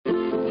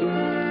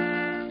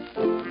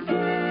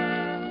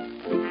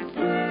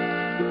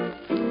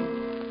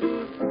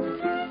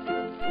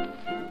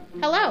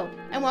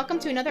and welcome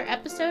to another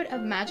episode of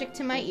Magic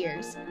to My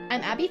Ears.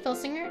 I'm Abby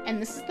Filsinger, and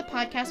this is the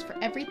podcast for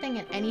everything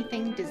and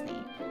anything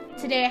Disney.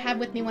 Today I have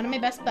with me one of my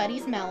best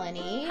buddies,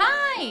 Melanie.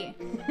 Hi!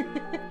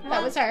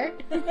 That was her.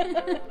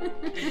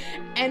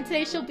 And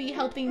today she'll be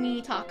helping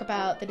me talk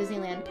about the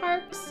Disneyland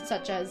parks,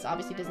 such as,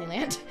 obviously,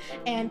 Disneyland,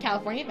 and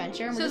California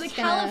Adventure. And so the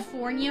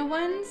California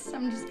ones,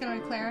 I'm just going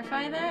to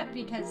clarify that,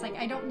 because,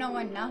 I don't know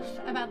enough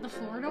about the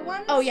Florida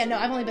ones. Oh, yeah, no,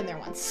 I've only been there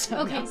once. So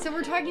okay, no. So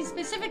we're talking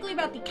specifically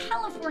about the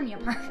California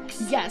parks.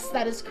 Yes,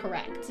 that is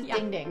correct. Yeah.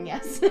 Ding, ding,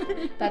 yes.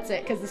 That's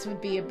it, because this would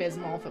be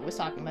abysmal if it was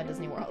talking about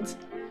Disney World.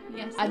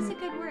 Yes, that's a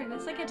good word.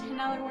 That's like a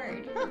 $10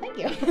 word. Oh, thank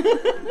you.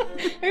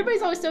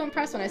 Everybody's always so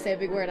impressed when I say a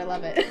big word. I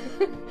love it.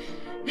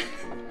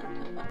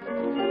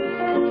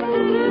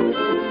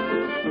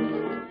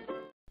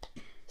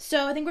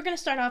 So I think we're going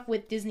to start off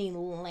with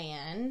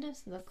Disneyland.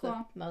 So that's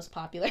cool. The most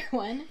popular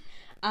one.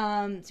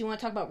 So you want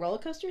to talk about roller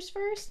coasters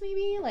first,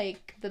 maybe?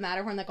 Like the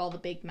Matterhorn, like all the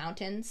big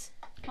mountains.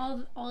 All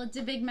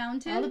the big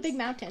mountains? All the big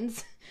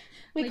mountains.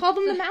 We Like call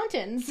them the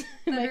mountains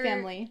in my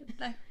family.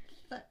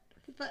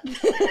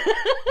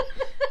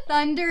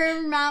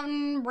 Thunder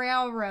Mountain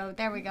Railroad.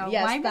 There we go.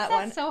 Yes, Why was that that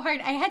one. so hard?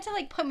 I had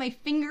to put my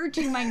finger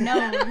to my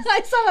nose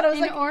I saw that. I was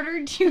in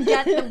order to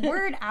get the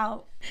word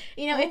out.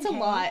 You know, it's a Okay.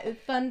 lot.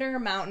 Thunder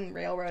Mountain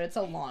Railroad. It's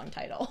a long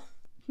title.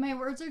 My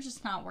words are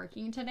just not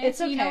working today. It's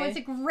so you know okay. it's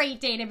a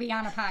great day to be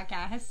on a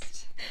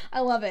podcast.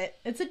 I love it.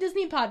 It's a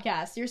Disney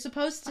podcast. You're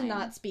supposed to Fine.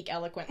 not speak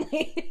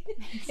eloquently.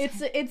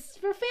 It's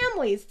for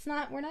families.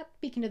 We're not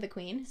speaking to the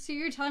Queen. So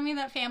you're telling me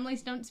that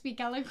families don't speak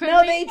eloquently?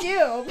 No, they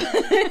do.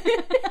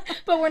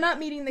 But we're not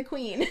meeting the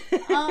Queen.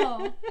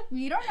 Oh,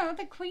 you don't know.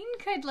 The Queen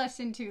could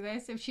listen to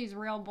this if she's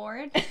real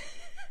bored.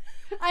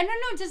 I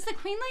don't know. Does the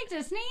Queen like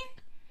Disney?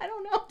 I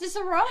don't know. Does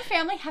the royal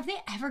family, have they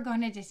ever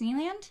gone to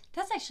Disneyland?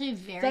 That's actually a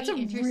very That's a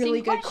interesting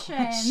really good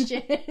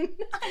question.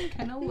 I'm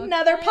gonna look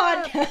Another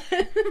that up.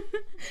 podcast.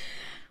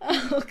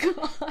 Oh,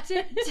 God.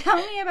 Tell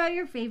me about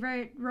your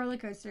favorite roller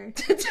coaster.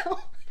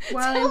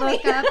 While I Tell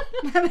look me. up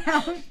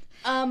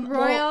about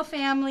royal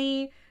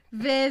family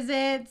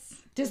visits.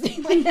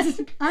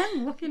 Disneyland.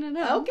 I'm looking it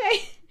up.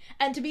 Okay.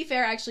 And to be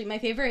fair, actually, my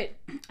favorite,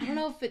 I don't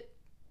know if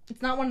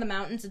it's not one of the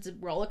mountains, it's a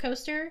roller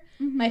coaster.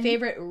 Mm-hmm. My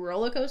favorite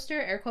roller coaster,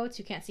 air quotes,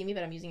 you can't see me,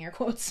 but I'm using air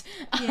quotes,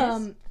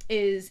 Yes.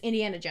 is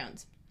Indiana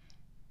Jones.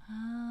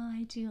 Oh,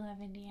 I do love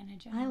Indiana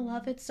Jones. I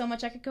love it so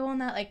much. I could go on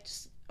that,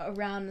 just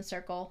around the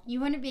circle. You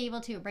wouldn't be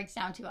able to. It breaks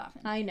down too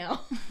often. I know.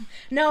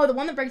 No, the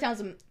one that breaks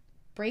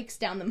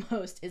down the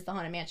most is the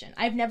Haunted Mansion.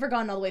 I've never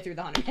gone all the way through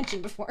the Haunted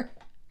Mansion before.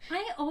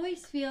 I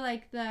always feel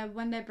like the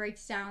one that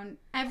breaks down,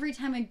 every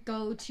time I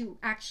go to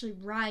actually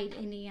ride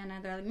Indiana,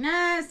 they're like,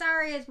 nah,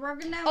 sorry, it's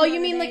broken down. Oh, you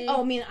mean today."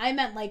 I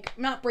meant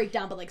not break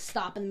down, but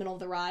stop in the middle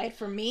of the ride.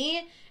 For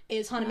me,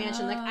 is Haunted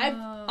Mansion.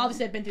 I've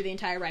been through the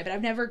entire ride, but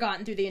I've never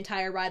gotten through the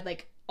entire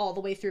ride, all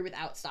the way through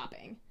without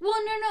stopping. Well,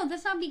 no,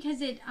 that's not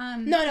because it,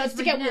 No, it's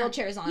to get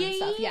wheelchairs on and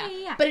stuff,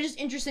 yeah. But it's just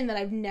interesting that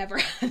I've never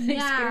had the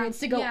experience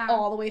to go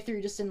all the way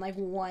through just in,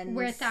 one...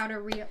 Without a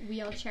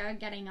wheelchair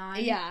getting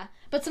on. Yeah.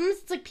 But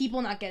sometimes it's,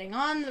 people not getting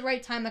on at the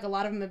right time. A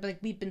lot of them have,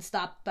 we've been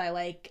stopped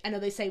by, I know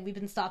they say we've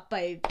been stopped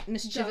by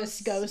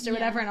mischievous ghost or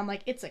whatever, and I'm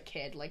like, it's a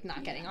kid,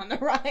 not getting on the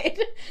ride.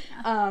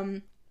 Yeah.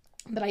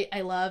 But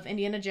I love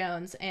Indiana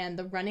Jones, and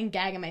the running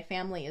gag in my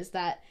family is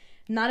that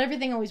not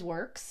everything always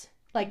works.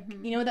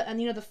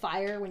 The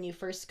fire when you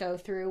first go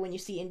through, when you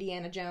see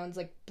Indiana Jones,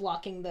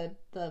 blocking the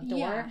door,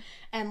 Yeah.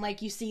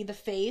 and, you see the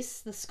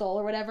face, the skull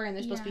or whatever, and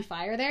there's supposed to be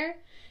fire there.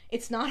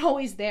 It's not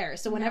always there.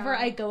 So whenever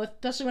I go,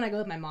 especially when I go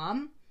with my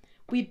mom,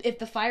 if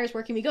the fire's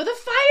working, we go, the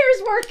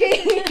fire's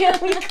working!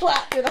 And we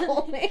clap through the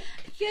whole thing.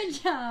 Good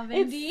job,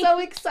 Indy. It's so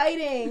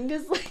exciting,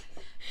 because,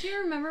 Do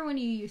you remember when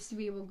you used to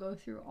be able to go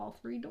through all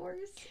 3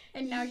 doors?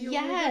 And now you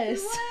yes. only go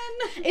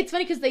through 1? It's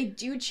funny because they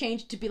do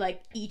change to be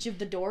each of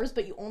the doors,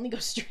 but you only go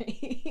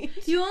straight.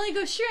 You only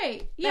go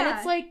straight.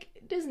 Yeah. And it's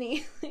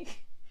Disney.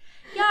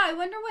 Yeah, I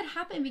wonder what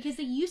happened because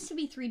they used to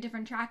be 3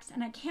 different tracks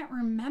and I can't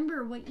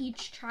remember what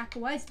each track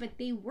was, but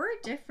they were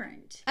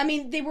different. I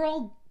mean,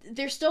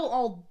 they're still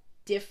all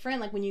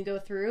different, when you go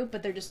through,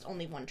 but they're just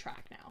only one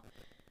track now.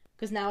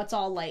 Because now it's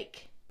all,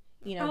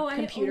 computerized.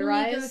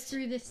 I only go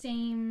through the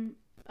same...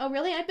 Oh,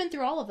 really? I've been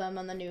through all of them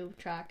on the new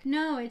track.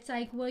 No, it's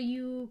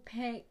you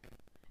pick...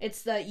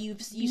 It's the you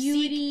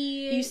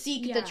Beauty,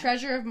 seek the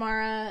Treasure of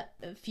Mara,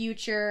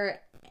 Future,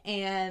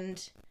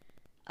 and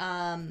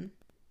Fountain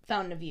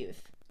of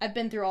Youth. I've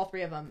been through all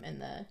 3 of them in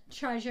the...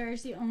 Treasure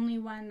is the only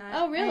one that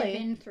Oh, really? I've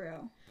been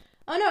through.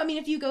 Oh, no, I mean,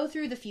 if you go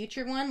through the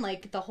Future one,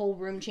 the whole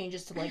room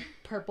changes to,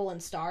 purple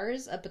and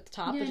stars up at the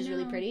top, which is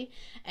really pretty.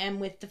 And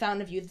with the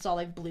Fountain of Youth, it's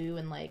all, blue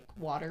and,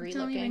 watery It's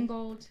looking. not even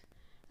gold.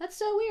 That's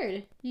so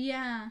weird.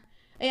 Yeah.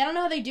 I don't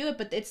know how they do it,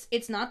 but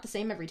it's not the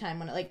same every time.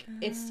 When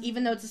it's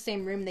even though it's the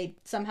same room, they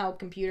somehow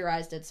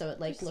computerized it so it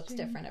looks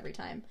different every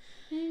time.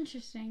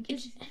 Interesting.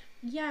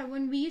 Yeah,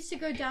 when we used to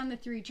go down the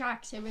 3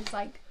 tracks, it was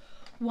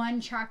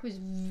one track was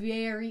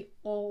very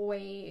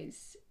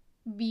always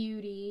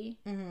beauty.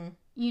 Mm-hmm.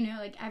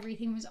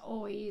 Everything was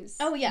always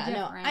Oh yeah,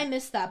 different. no, I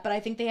missed that, but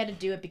I think they had to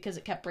do it because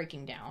it kept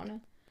breaking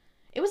down.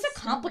 It was a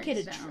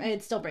complicated...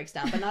 it still breaks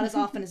down, but not as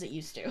often as it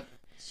used to.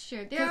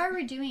 Sure. They are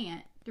redoing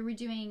it. They're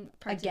redoing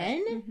parts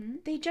again? of it. Mm-hmm.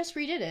 They just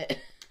redid it.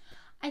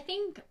 I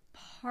think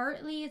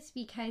partly it's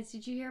because,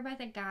 did you hear about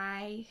the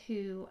guy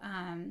who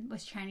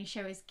was trying to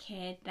show his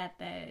kid that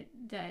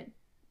the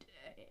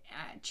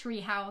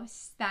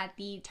treehouse, that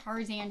the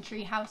Tarzan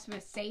treehouse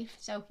was safe,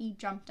 so he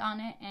jumped on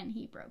it and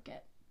he broke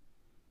it.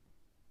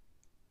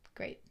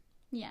 Great.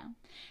 Yeah.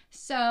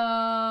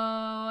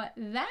 So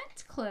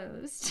that's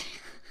closed.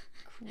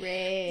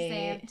 Great.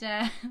 They have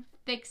to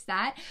fix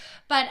that.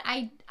 But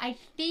I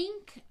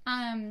think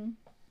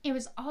it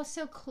was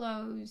also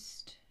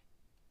closed.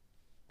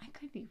 I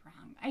could be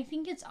wrong. I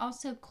think it's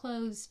also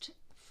closed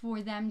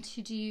for them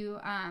to do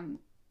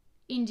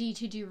Indy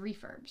to do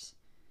refurbs.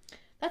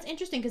 That's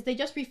interesting because they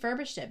just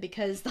refurbished it,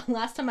 because the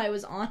last time I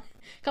was on, a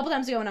couple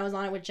times ago when I was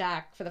on it with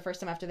Jack for the first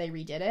time after they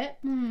redid it,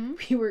 mm-hmm.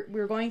 we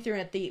were going through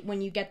it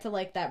when you get to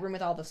like that room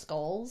with all the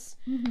skulls,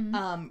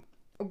 mm-hmm.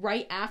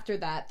 Right after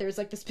that there's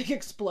like this big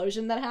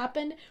explosion that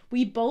happened.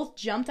 We both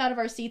jumped out of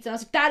our seats and I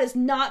was like, that has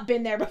not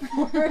been there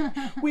before.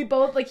 We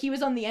both, like, he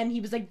was on the end,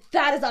 he was like,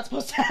 that is not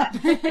supposed to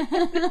happen.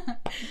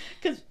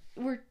 Because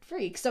we're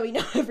freaks, so we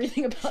know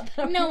everything about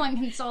them. No one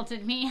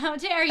consulted me. How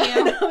dare you?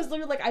 And I was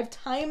literally like, I've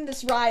timed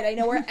this ride. I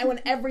know when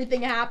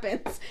everything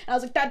happens. And I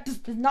was like, that does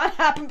not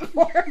happen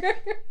before.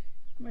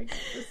 My God,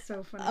 that's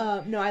so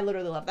funny. No, I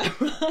literally love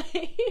that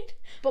ride.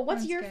 But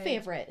what's your good.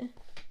 favorite?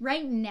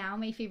 Right now,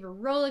 my favorite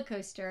roller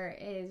coaster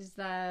is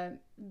the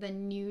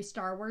new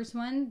Star Wars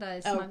one,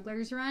 the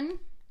Smuggler's Run.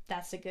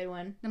 That's a good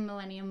one. The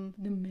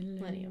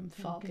Millennium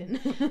Falcon.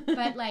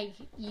 But like,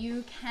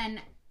 you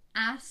can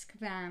ask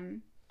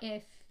them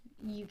if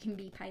you can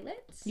be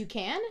pilots. You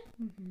can?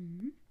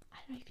 Mm-hmm. I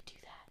didn't know you could do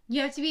that.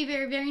 You have to be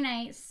very, very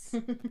nice.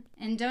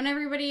 And don't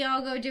everybody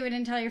all go do it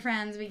and tell your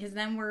friends, because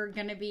then we're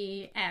gonna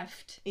be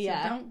effed. So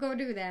yeah. don't go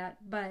do that.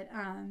 But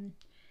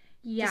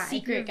yeah,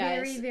 secret, if you're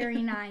guys. very,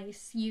 very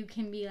nice, you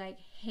can be like,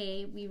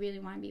 hey, we really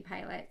want to be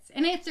pilots.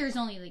 And if there's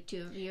only like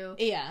 2 of you,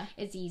 yeah,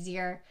 it's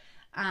easier.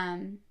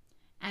 And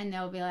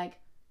they'll be like,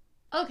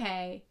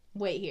 okay,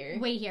 wait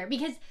here.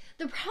 Because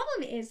the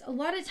problem is, a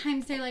lot of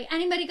times they're like,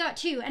 anybody got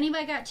 2, and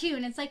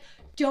it's like,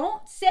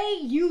 don't say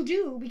you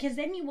do, because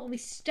then you will be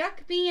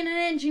stuck being an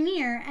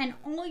engineer and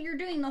all you're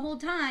doing the whole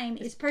time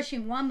is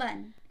pushing one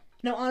button.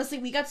 No, honestly,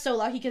 we got so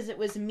lucky because it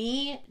was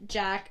me,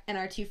 Jack, and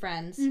our 2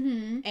 friends,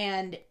 mm-hmm.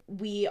 and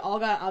we all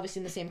got obviously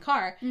in the same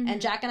car, mm-hmm. and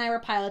Jack and I were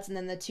pilots, and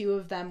then the 2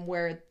 of them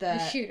were the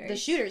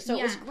shooters. So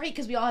it was great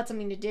because we all had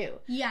something to do.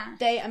 Yeah.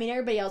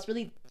 Everybody else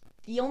really,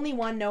 the only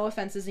one, no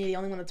offenses, the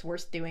only one that's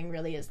worth doing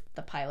really is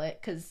the pilot,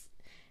 because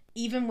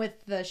even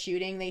with the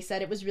shooting, they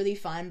said it was really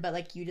fun, but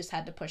like you just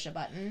had to push a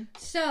button.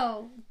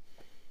 So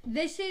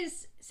this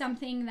is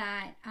something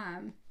that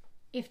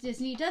if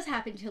Disney does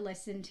happen to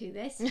listen to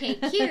this,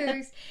 take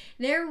cues.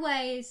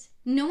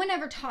 No one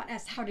ever taught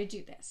us how to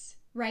do this,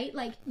 right?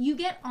 Like, you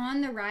get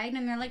on the ride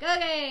and they're like,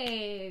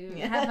 okay,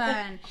 have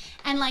fun.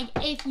 And like,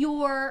 if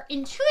you're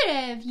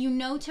intuitive, you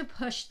know to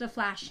push the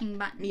flashing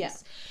buttons. Yeah.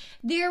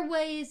 There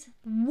was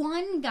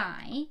one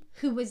guy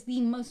who was the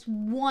most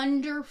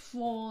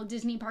wonderful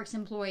Disney Parks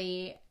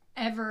employee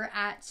ever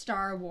at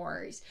Star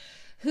Wars,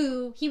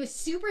 who he was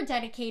super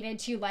dedicated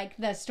to like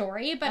the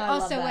story, but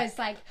also was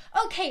like,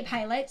 okay,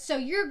 pilot, so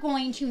you're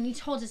going to, and he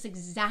told us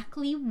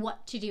exactly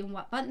what to do and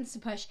what buttons to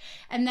push.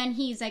 And then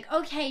he's like,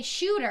 okay,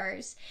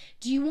 shooters,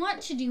 do you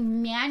want to do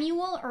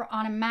manual or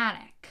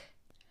automatic?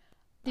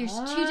 There's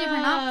 2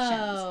 different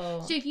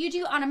options. So if you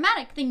do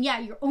automatic, then yeah,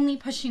 you're only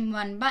pushing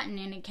one button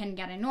and it can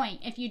get annoying.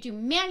 If you do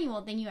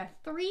manual, then you have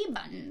 3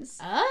 buttons.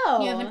 Oh.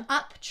 You have an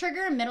up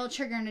trigger, a middle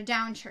trigger, and a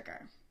down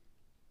trigger.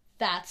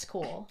 That's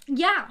cool.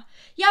 Yeah,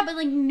 but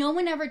like no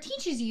one ever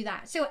teaches you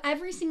that. So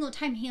every single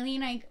time Haley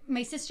and I,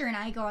 my sister and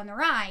I, go on the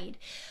ride,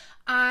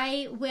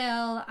 I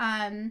will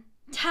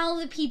tell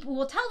the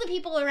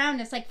people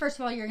around us, like, first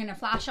of all, you're gonna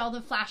flash all the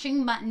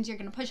flashing buttons, you're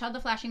gonna push all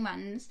the flashing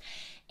buttons,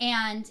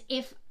 and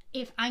if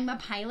I'm a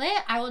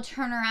pilot, I will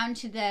turn around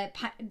to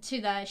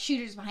the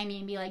shooters behind me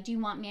and be like, do you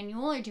want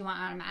manual or do you want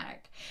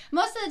automatic?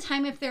 Most of the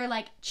time, if they're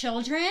like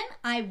children,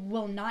 I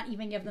will not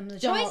even give them the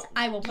choice.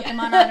 I will put them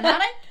on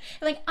automatic.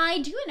 Like,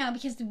 I do it now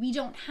because we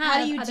don't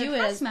have other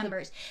cast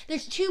members.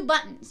 There's 2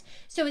 buttons.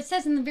 So it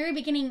says in the very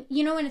beginning,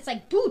 you know, when it's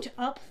like, boot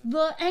up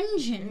the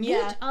engine,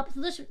 boot up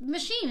the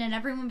machine, and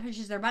everyone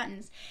pushes their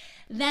buttons.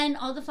 Then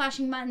all the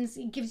flashing buttons,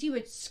 it gives you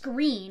a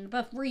screen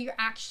before you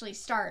actually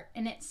start,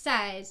 and it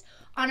says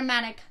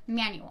automatic,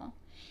 manual,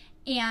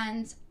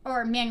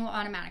 or manual,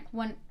 automatic,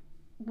 one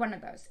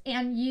of those.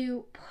 And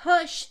you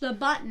push the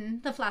button,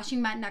 the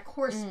flashing button that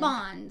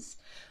corresponds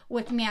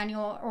with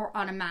manual or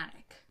automatic.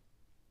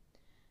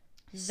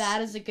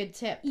 That is a good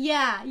tip.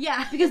 Yeah.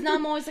 Because now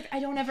I'm always like,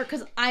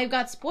 because I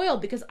got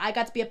spoiled because I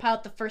got to be a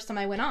pilot the first time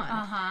I went on.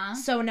 Uh-huh.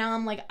 So now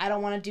I'm like, I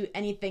don't want to do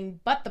anything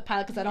but the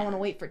pilot because I don't want to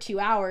wait for 2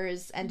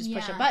 hours and just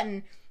push a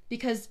button,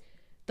 because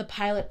the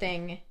pilot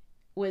thing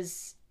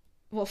was,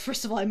 well,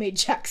 first of all, I made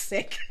Jack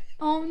sick.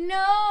 Oh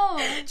no!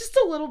 Just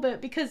a little bit,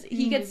 because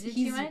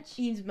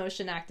he's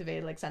motion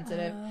activated, like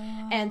sensitive,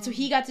 and so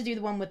he got to do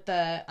the one with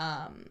the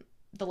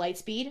the light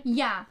speed.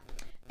 Yeah.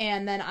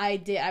 And then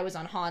I was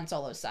on Han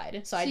Solo's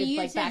side. So I did, you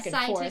like, back and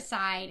side forth. to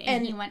side,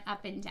 and he went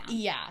up and down.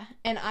 Yeah.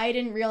 And I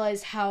didn't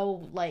realize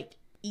how, like,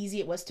 easy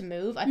it was to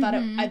move. I thought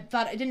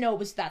I didn't know it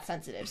was that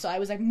sensitive. So I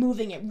was, like,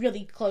 moving it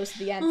really close to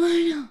the end. Oh,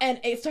 I know. And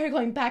it started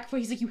going back before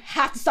he's like, you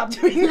have to stop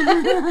doing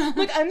that.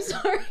 Like, I'm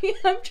sorry.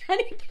 I'm trying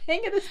to get the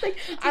hang of this thing.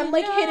 I'm,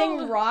 like,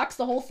 hitting rocks.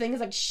 The whole thing is,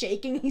 like,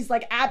 shaking. He's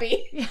like,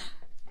 Abby. Yeah.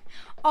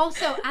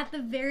 Also, at the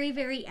very,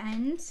 very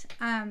end,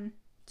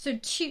 so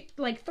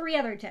 3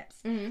 other tips.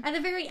 Mm-hmm. At the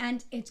very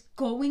end, it's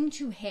going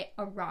to hit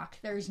a rock.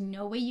 There's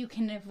no way you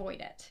can avoid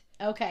it.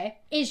 Okay.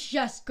 It's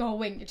just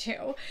going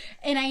to.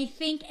 And I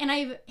think,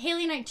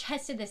 Haley and I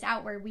tested this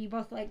out where we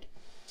both, like,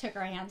 took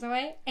our hands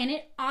away, and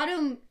it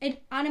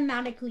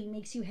automatically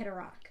makes you hit a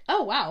rock.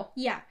 Oh, wow.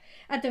 Yeah,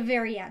 at the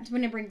very end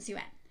when it brings you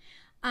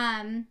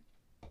in.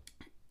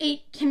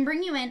 It can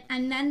bring you in,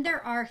 and then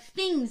there are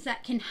things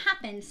that can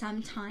happen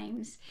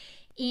sometimes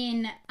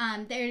in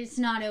there's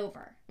not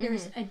over.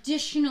 There's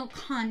additional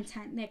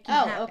content that can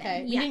happen. Oh,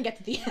 okay. Yeah. We didn't get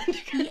to the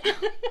end. Yeah.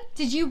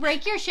 Did you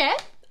break your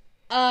ship?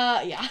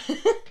 Yeah.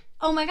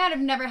 Oh my god, I've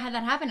never had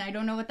that happen. I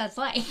don't know what that's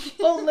like.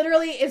 Well,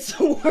 literally, it's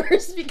the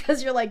worst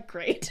because you're like,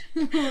 great.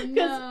 Oh,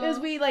 Because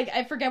we, like,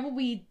 I forget what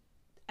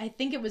I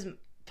think it was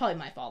probably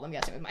my fault. I'm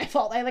guessing it was my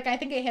fault. I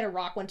think I hit a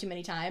rock one too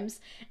many times.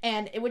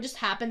 And what just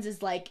happens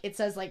is, like, it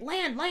says, like,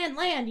 land, land,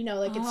 land. You know,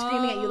 like, it's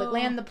screaming at you, like,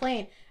 land the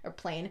plane. Or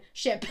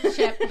ship.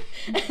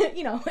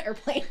 You know,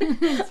 airplane.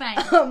 It's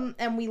fine.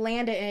 And we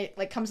land it, and it,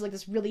 like, comes to, like,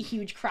 this really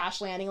huge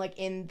crash landing, like,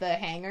 in the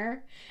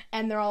hangar.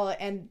 And they're all,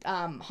 and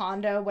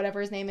Honda,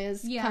 whatever his name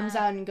is, comes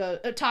out and goes,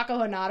 Taco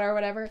Hanada or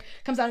whatever,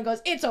 comes out and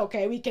goes, it's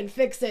okay, we can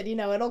fix it, you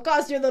know, it'll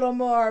cost you a little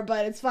more,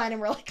 but it's fine. And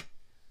we're like,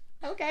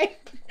 okay.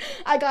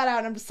 I got out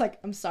and I'm just like,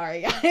 I'm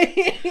sorry.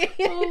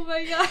 Oh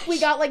my gosh. We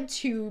got like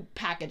 2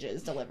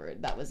 packages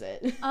delivered. That was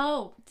it.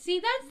 Oh,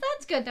 see,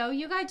 that's good though.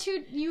 You got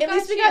 2. At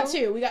least we got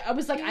 2. I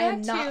was like, You I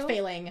am got not 2.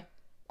 failing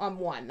on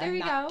one. I'm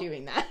not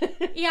doing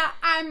that. Yeah,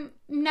 I'm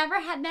never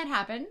had that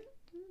happen,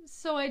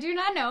 so I do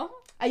not know.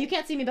 You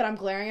can't see me, but I'm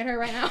glaring at her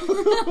right now.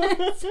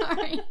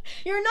 Sorry.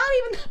 You're not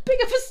even that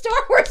big of a Star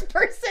Wars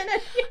person.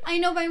 I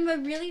know, but I'm a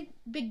really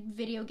big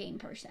video game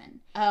person.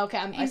 Oh, okay,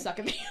 I suck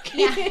at video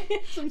games. Yeah.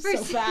 I'm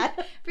so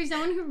bad. For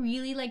someone who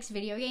really likes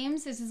video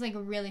games, this is like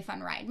a really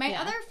fun ride. My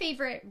other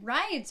favorite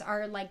rides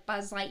are like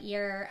Buzz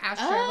Lightyear,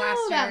 Astro Blasters.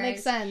 Oh, that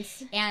makes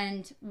sense.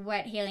 And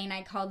what Haley and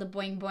I call the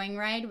Boing Boing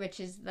ride, which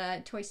is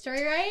the Toy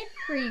Story ride,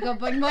 where you go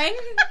boing boing.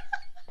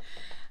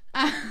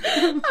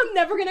 I'm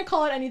never gonna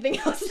call it anything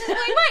else.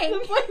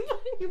 Boing boing.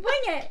 You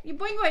boing it. You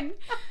boing boing.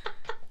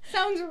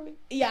 Sounds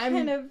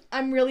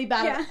I'm really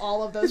bad at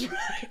all of those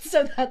rides.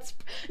 So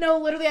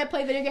literally I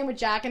play a video game with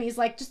Jack and he's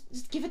like,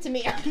 just give it to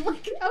me. I'm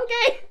like,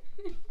 okay.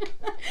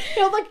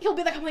 He'll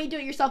be like, I want you to do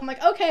it yourself. I'm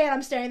like, okay, and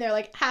I'm staring there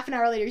like half an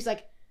hour later, he's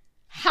like,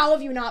 how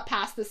have you not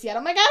passed this yet?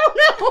 I'm like, I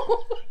don't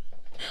know.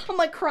 I'm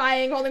like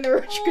crying, holding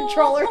the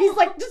controller. He's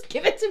like, just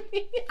give it to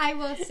me. I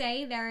will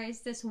say there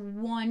is this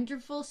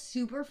wonderful,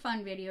 super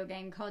fun video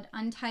game called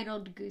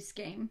Untitled Goose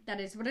Game. That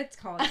is what it's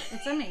called.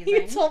 It's amazing.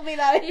 You told me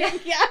that.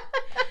 Yeah.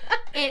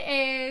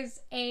 It is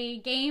a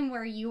game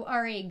where you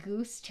are a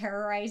goose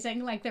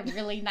terrorizing like the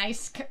really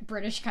nice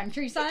British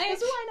countryside.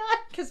 Because why not?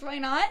 Because why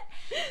not?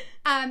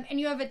 And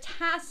you have a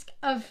task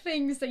of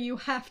things that you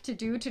have to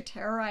do to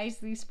terrorize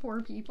these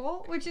poor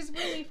people, which is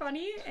really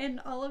funny and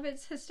all of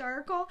it's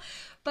hysterical.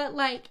 But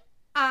like,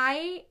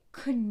 I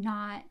could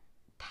not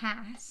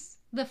pass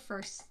the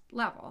first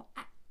level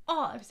at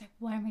all. I was like,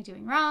 what am I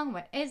doing wrong?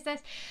 What is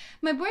this?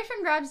 My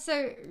boyfriend grabs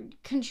the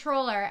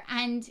controller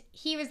and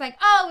he was like,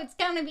 oh, it's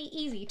gonna be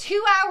easy.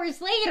 2 hours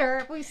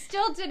later, we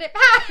still didn't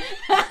pass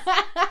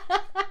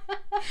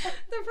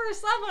the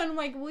first level. And I'm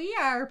like, we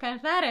are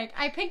pathetic.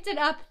 I picked it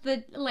up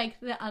the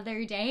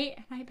other day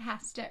and I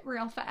passed it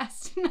real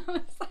fast. And I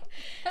was like,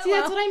 oh, see,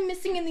 that's what I'm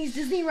missing in these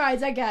Disney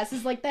rides, I guess,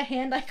 is like the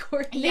hand-eye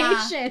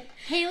coordination. Yeah.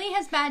 Haley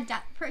has bad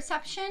depth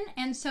perception,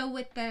 and so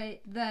with the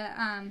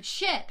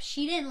ship,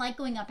 she didn't like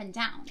going up and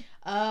down.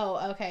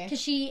 Oh, okay. Because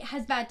she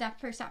has bad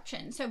depth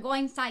perception. So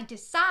going side to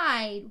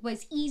side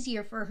was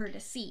easier for her to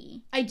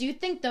see. I do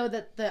think, though,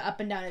 that the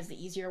up and down is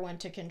the easier one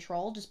to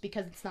control just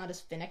because it's not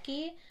as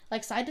finicky.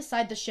 Like, side to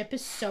side, the ship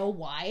is so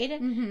wide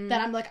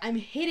that I'm like, I'm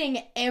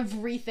hitting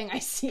everything I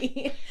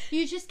see.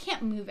 You just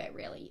can't move it,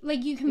 really.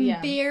 Like, you can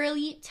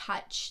barely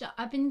touch the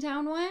up and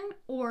down one,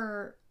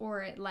 or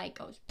it, like,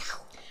 goes...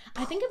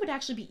 I think it would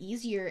actually be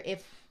easier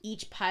if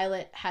each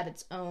pilot had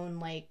its own,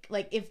 like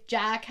if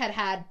Jack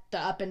had the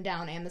up and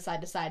down and the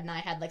side to side and I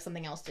had, like,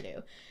 something else to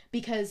do.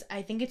 Because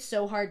I think it's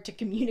so hard to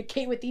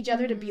communicate with each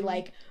other to be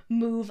like,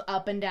 move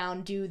up and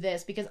down, do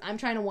this. Because I'm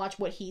trying to watch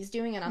what he's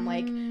doing and I'm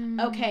like,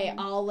 okay,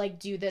 I'll, like,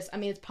 do this. I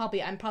mean,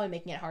 I'm probably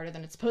making it harder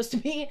than it's supposed to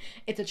be.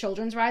 It's a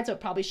children's ride, so it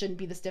probably shouldn't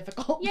be this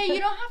difficult. Yeah, you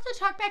don't have to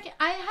talk back.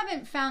 I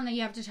haven't found that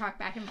you have to talk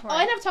back and forth. Oh, I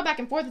didn't have to talk back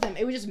and forth with him.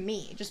 It was just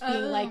me. Just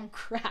being like,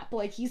 crap.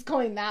 Like, he's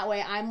going that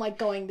way. I'm, like,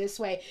 going this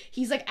way.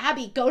 He's like,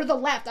 Abby, go to the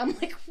left. I'm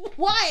like,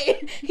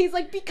 why? He's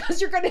like, because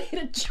you're going to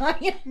hit a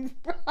giant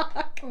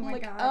rock. Oh, my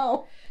like, God.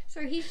 Oh. So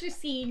he's just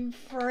seeing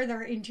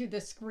further into the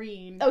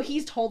screen. Oh,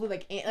 he's totally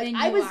like Than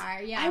I you was.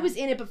 are, yeah. I was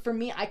in it, but for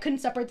me, I couldn't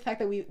separate the fact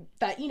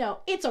that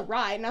it's a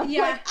ride, and I'm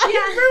Yeah, like, I'm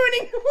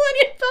ruining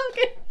Millennium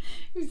Falcon.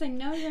 He's like,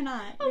 no, you're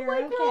not. I'm You're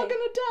like, okay. we're all gonna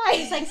die.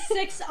 There's like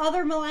 6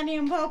 other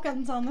Millennium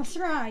Falcons on this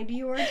ride.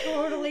 You are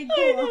totally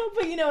cool.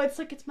 I know, but it's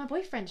like it's my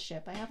boyfriend's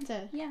ship. I have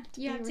to. Yeah,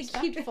 be you have to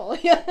keep respectful.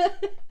 Yeah.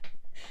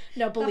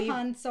 No, the believe.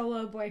 Han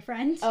Solo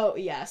boyfriend. Oh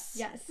yes.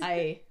 Yes.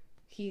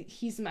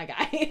 He's my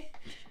guy.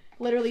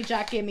 Literally,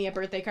 Jack gave me a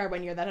birthday card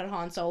one year that had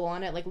Han Solo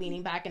on it, like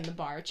leaning back in the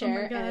bar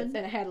chair, and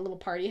it had a little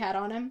party hat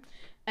on him,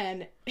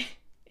 and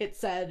it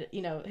said,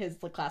 his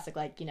classic,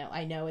 like,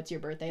 I know it's your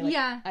birthday, like,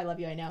 Yeah. I love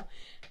you, I know,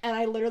 and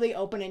I literally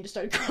opened it and just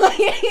started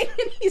crying,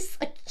 and he's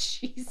like,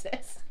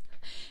 Jesus.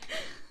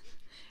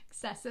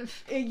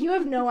 Excessive. You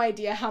have no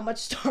idea how much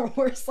Star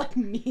Wars, like,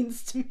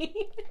 means to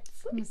me.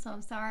 I'm so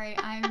sorry.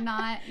 I'm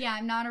not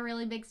a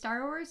really big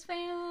Star Wars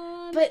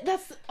fan. But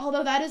that's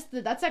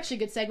actually a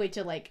good segue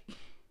to, like,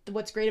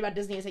 what's great about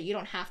Disney is that you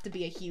don't have to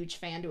be a huge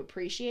fan to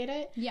appreciate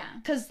it. Yeah.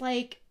 Because,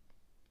 like,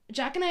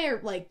 Jack and I are,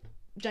 like,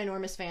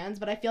 ginormous fans,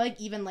 but I feel like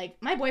even, like,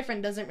 my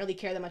boyfriend doesn't really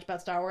care that much about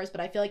Star Wars, but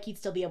I feel like he'd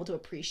still be able to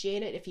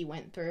appreciate it if he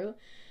went through.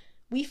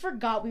 We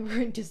forgot we were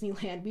in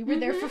Disneyland. We were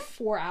there for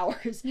 4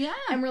 hours. Yeah.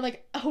 And we're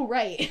like, oh,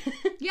 right.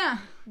 Yeah.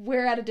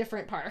 We're at a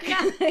different park.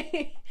 Yeah.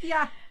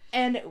 Yeah.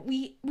 And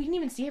we didn't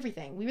even see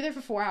everything. We were there for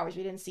 4 hours.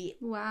 We didn't see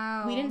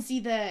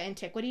the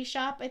antiquity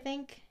shop, I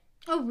think.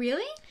 Oh,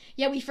 really?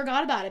 Yeah, we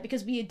forgot about it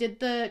because we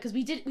did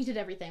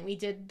everything. We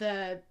did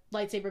the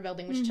lightsaber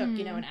building, which took,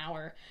 an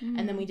hour.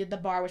 And then we did the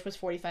bar, which was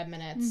 45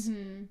 minutes.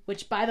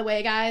 Which, by the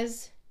way,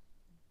 guys,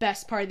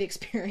 best part of the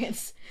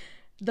experience.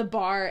 The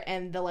bar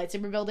and the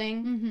lightsaber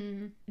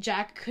building.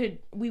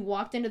 We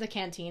walked into the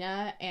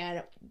cantina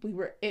and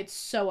it's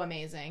so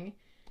amazing.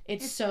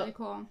 It's so really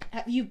cool.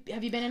 Have you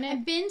been in it?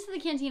 I've been to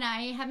the cantina.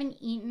 I haven't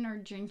eaten or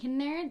drinking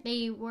there.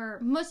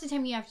 Most of the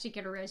time you have to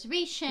get a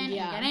reservation and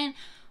get in.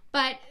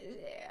 But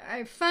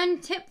a fun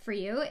tip for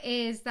you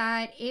is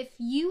that if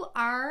you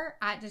are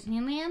at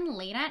Disneyland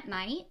late at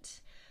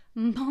night,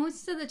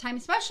 most of the time,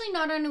 especially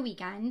not on a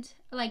weekend,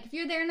 like if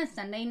you're there on a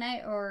Sunday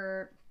night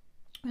or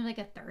like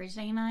a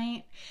Thursday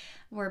night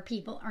where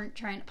people aren't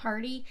trying to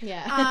party,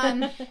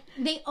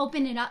 they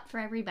open it up for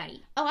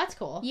everybody. Oh, that's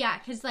cool. Yeah,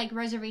 because like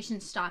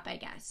reservations stop, I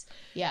guess.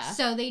 Yeah.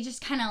 So they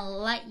just kind of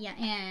let you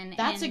in.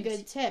 That's a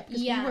good tip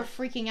because we were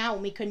freaking out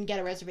when we couldn't get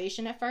a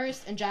reservation at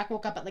first, and Jack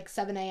woke up at like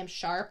 7 a.m.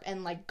 sharp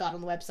and like got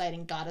on the website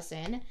and got us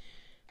in.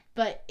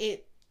 But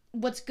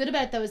what's good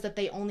about it though is that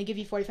they only give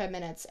you 45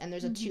 minutes and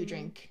there's a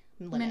 2-drink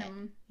limit.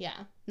 Minimum. Yeah.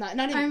 Not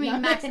even. I mean,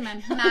 not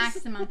maximum.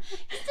 Maximum.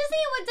 Disney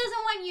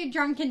doesn't want you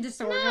drunk and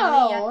disorderly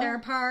No. at their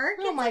park.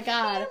 Oh my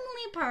God.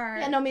 Family park.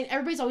 Yeah, no, I mean,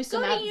 everybody's always so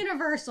Go mad. to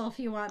Universal if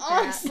you want that.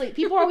 Honestly,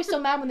 people are always so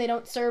mad when they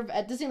don't serve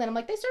at Disneyland. I'm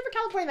like, they serve at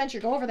California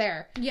Adventure. Go over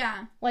there.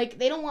 Yeah. Like,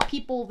 they don't want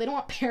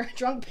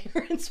drunk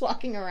parents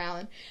walking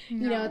around.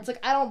 No. It's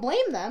like, I don't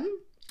blame them.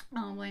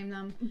 I don't blame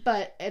them.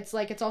 But it's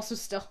like, it's also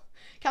still...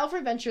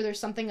 California Adventure, there's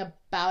something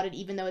about it,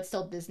 even though it's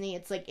still Disney.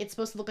 It's like, it's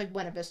supposed to look like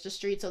Buena Vista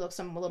Street, so it looks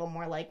a little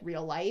more like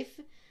real life.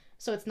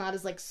 So it's not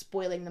as, like,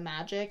 spoiling the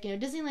magic.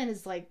 Disneyland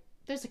is like,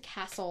 there's a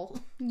castle.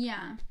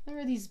 Yeah.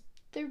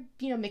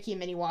 They're Mickey and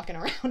Minnie walking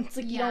around. It's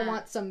like, you don't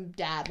want some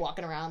dad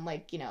walking around,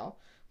 like,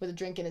 with a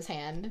drink in his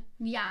hand.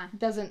 Yeah. It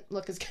doesn't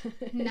look as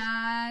good.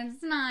 Nah,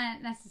 it's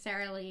not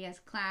necessarily as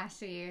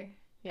classy.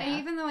 Yeah.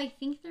 Even though I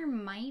think there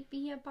might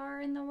be a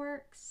bar in the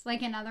works.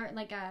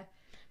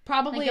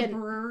 Probably a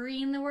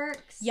brewery in the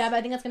works. Yeah, but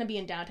I think that's going to be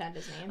in downtown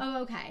Disney.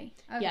 Oh, okay.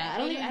 Yeah,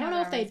 I don't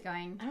know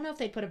if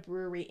they'd put a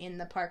brewery in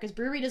the park, because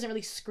brewery doesn't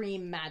really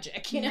scream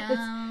magic,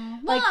 No.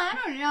 Well, I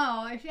don't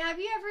know. Have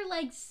you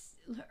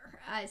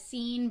ever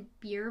seen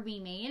beer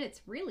be made?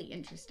 It's really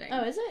interesting.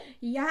 Oh, is it?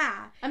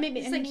 Yeah. I mean,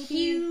 it's like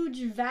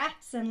huge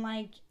vats and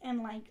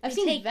I've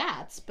seen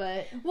vats,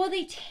 but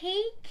they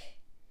take.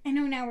 I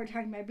know now we're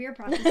talking about beer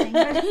processing,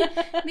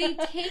 but they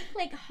take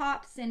like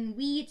hops and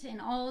wheat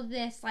and all of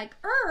this like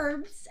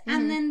herbs,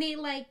 and then they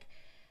like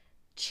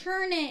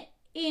churn it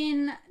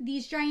in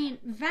these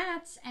giant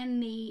vats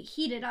and they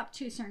heat it up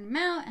to a certain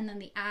amount, and then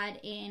they add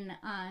in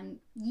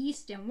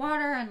yeast and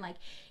water, and like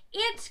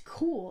it's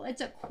cool.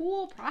 It's a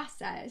cool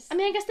process. I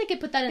mean, I guess they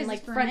could put that in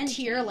like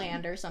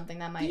Frontierland or something.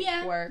 That might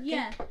work.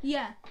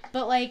 Yeah.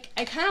 But like,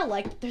 I kind of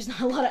like there's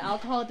not a lot of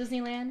alcohol at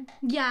Disneyland.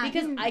 Yeah.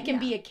 Because I can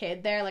be a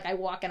kid there. Like, I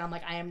walk in, I'm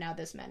like, I am now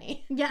this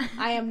many. Yeah.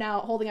 I am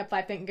now holding up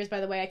 5 fingers, by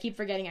the way. I keep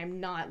forgetting I'm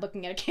not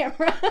looking at a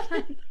camera.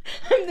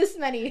 I'm this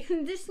many.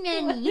 This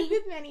many.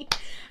 This many.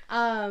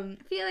 I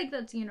feel like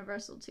that's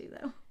universal too,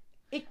 though.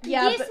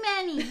 This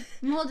many.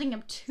 I'm holding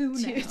up 2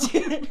 now.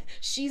 Two.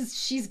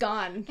 She's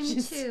gone.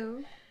 I'm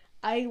 2.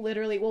 I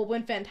literally,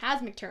 when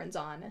Fantasmic turns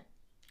on,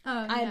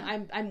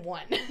 I'm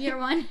 1. You're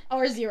 1?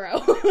 Or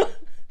 0.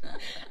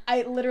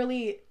 I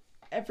literally,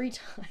 every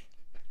time.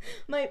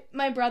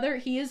 My brother,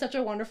 he is such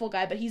a wonderful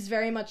guy, but he's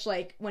very much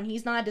like, when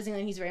he's not at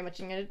Disneyland, he's very much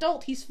an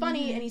adult. He's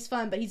funny and he's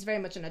fun, but he's very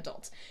much an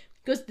adult.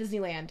 Goes to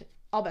Disneyland,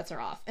 all bets are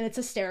off. And it's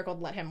hysterical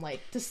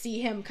to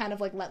see him kind of,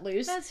 like, let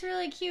loose. That's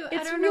really cute.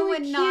 It's I don't know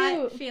really what not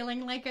cute.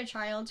 feeling like a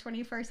child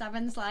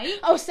 24/7's like.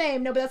 Oh,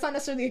 same. No, but that's not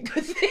necessarily a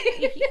good thing.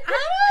 I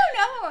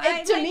don't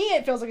know. To me,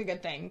 it feels like a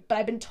good thing, but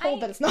I've been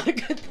told that it's not a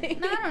good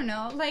thing. I don't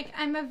know. Like,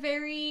 I'm a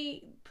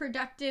very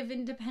productive,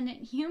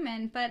 independent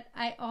human, but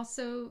I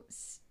also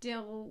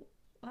still,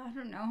 I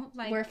don't know,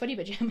 like... Wear footy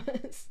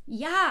pajamas.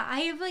 Yeah,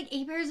 I have, like,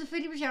 8 pairs of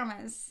footy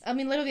pajamas. I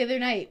mean, literally the other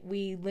night,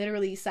 we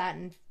literally sat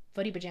in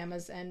footy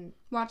pajamas and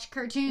watch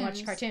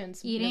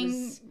cartoons.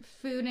 Eating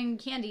food and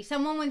candy.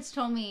 Someone once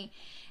told me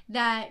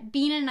that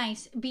being an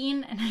ice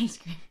cream...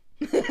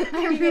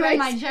 I ruined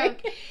my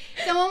joke.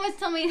 Someone was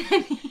telling me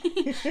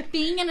that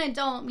being an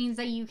adult means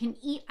that you can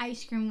eat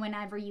ice cream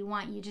whenever you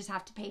want. You just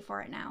have to pay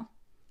for it now.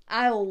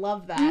 I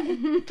love that.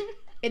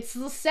 It's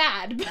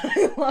sad, but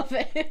I love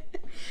it.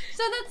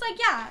 So that's like,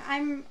 yeah,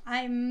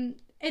 I'm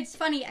it's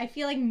funny. I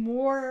feel like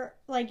more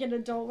like an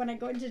adult when I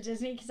go into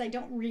Disney because I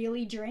don't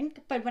really drink.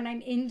 But when I'm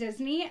in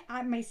Disney,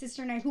 my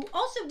sister and I, who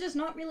also does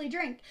not really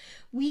drink,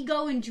 we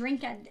go and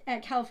drink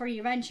at California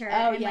Adventure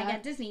like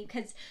at Disney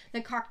because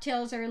the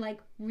cocktails are like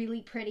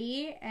really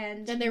pretty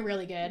and they're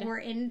really good. We're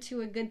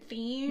into a good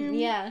theme.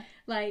 Yeah.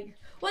 Like,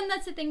 well, and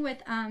that's the thing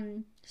with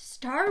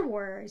Star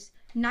Wars.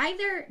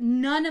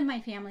 None of my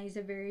family is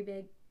a very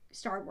big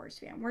Star Wars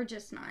fan. We're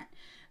just not.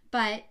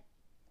 But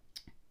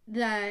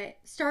the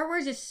Star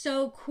Wars is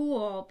so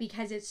cool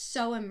because it's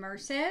so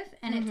immersive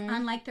and it's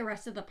unlike the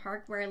rest of the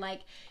park where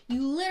like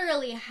you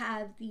literally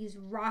have these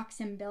rocks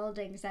and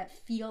buildings that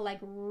feel like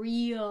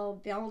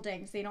real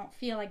buildings. They don't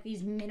feel like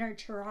these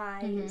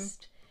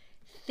miniaturized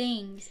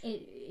things.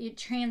 It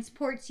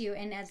transports you,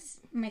 and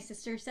as my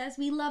sister says,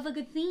 we love a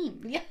good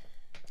theme. Yeah.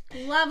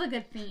 Love a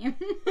good theme.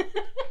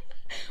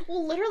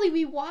 Well, literally,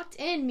 we walked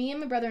in, me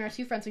and my brother and our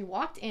 2 friends, we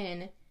walked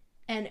in,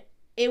 and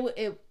it was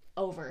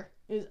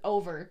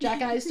over.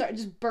 Jack and I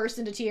just burst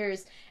into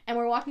tears, and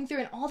we're walking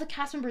through, and all the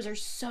cast members are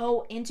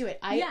so into it.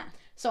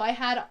 So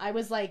I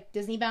was, like,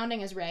 Disney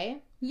bounding as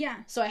Rey. Yeah.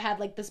 So I had,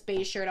 like, this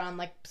beige shirt on,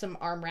 like, some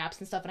arm wraps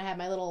and stuff, and I had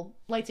my little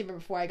lightsaber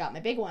before I got my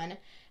big one,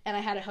 and I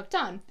had it hooked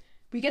on.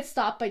 We get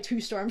stopped by 2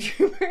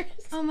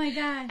 stormtroopers. Oh, my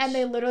gosh. And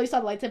they literally saw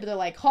the lightsaber, they're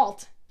like,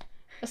 halt.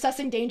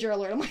 Assessing danger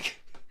alert. I'm like...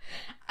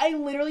 I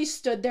literally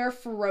stood there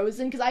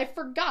frozen because I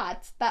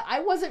forgot that I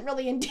wasn't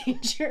really in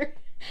danger.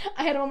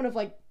 I had a moment of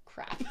like,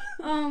 crap.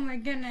 Oh my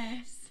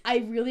goodness.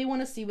 I really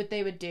want to see what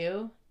they would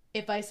do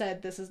if I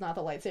said this is not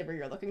the lightsaber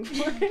you're looking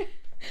for.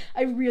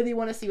 I really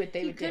want to see what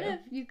they would do.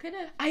 You could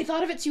have. I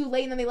thought of it too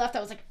late and then they left.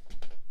 I was like,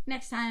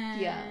 next time.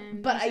 Yeah.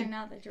 But these are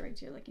not the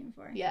droids you're looking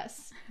for.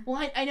 Yes.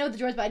 Well, I know the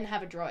droids, but I didn't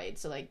have a droid,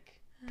 so like,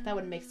 that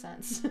wouldn't make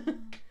sense.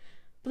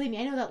 Believe me,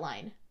 I know that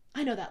line.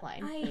 I don't.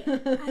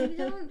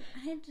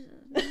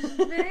 There's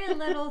very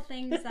little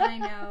things that I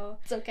know.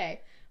 It's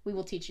okay. We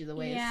will teach you the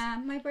ways.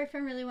 Yeah, my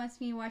boyfriend really wants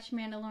me to watch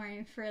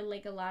Mandalorian for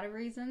like a lot of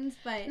reasons,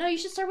 but no, you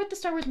should start with the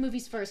Star Wars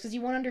movies first because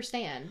you won't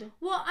understand.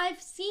 Well,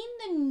 I've seen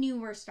the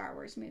newer Star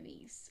Wars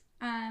movies.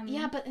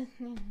 Yeah, but I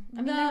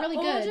mean they're really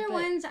good. The older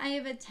ones I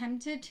have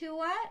attempted to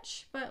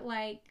watch, but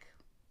like,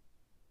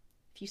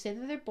 if you say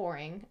that they're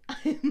boring,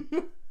 I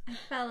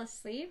fell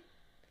asleep.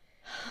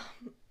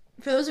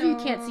 For those of you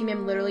who can't see me,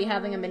 I'm literally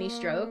having a mini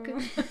stroke.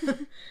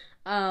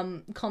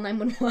 Call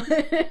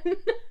 911.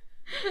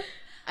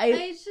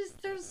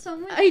 There's so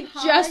much I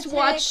just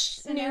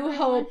watched New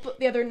Hope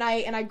the other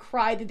night and I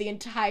cried through the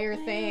entire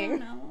thing. I don't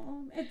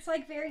know. It's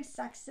like very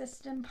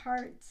sexist in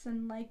parts,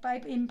 and like by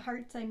in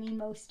parts I mean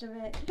most of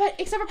it. But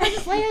except for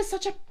Princess Leia is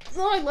such a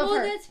I love her.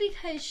 Well, that's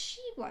because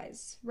she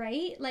was,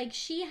 right? Like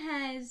she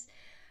has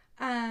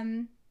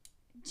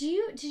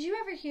did you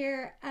ever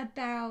hear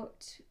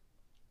about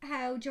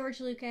how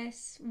George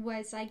Lucas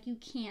was like, you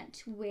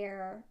can't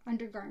wear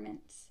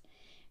undergarments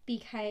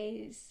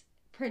because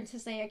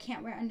Princess Leia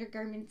can't wear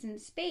undergarments in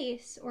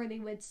space or they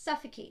would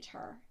suffocate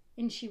her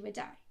and she would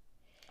die.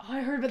 Oh,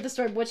 I heard about the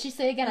story. What'd she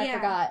say again? Yeah. I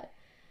forgot.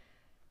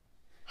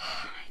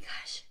 Oh my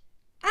gosh.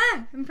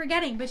 I'm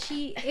forgetting, but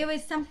it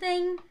was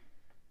something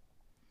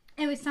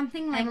like,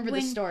 I remember the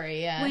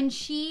story, yeah. When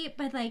she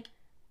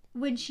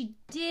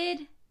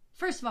did,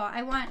 first of all,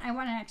 I want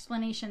an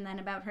explanation then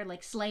about her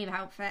like slave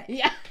outfit.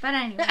 Yeah. But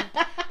anyway,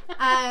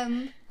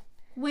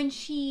 when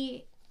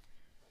she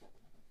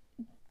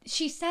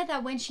said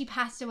that when she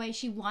passed away,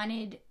 she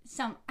wanted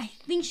I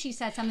think she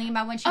said something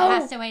about when she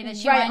passed away that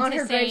she wanted on to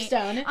her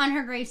gravestone. On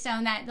her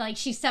gravestone that like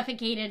she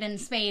suffocated in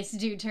space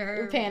due to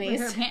her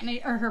panties.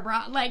 Or her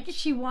bra. Like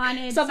she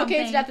wanted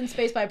suffocated to death in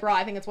space by bra.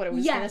 I think that's what it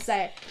was going to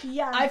say.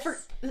 Yes.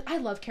 I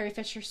love Carrie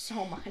Fisher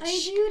so much.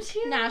 I do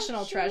too.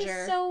 National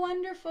treasure. So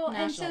wonderful.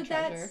 National and so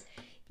treasure.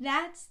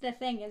 that's the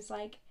thing is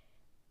like,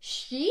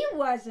 she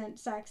wasn't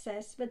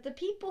sexist, but the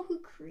people who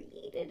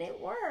created it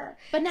were.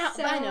 But now,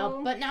 I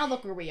know. But now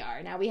look where we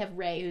are. Now we have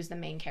Rey, who's the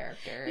main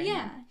character.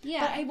 Yeah.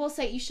 But I will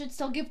say, you should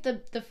still give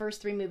the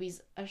first 3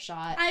 movies a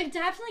shot. I've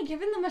definitely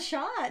given them a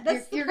shot.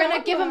 You're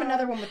gonna give them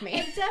another one with me.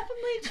 I've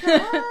definitely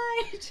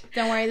tried.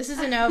 Don't worry, this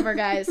isn't over,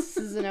 guys. This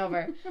isn't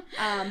over.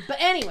 But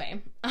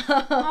anyway.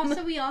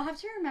 Also, we all have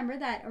to remember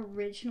that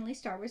originally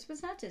Star Wars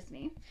was not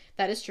Disney.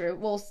 That is true.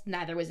 Well,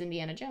 neither was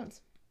Indiana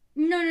Jones.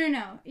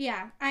 No.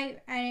 Yeah,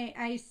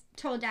 I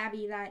told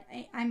Abby that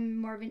I'm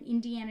more of an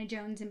Indiana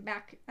Jones and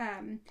Back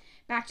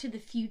to the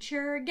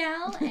Future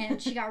gal, and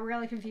she got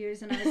really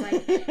confused, and I was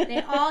like,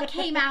 they all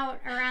came out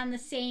around the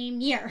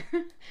same year.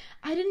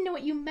 I didn't know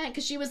what you meant,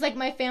 because she was like,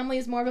 my family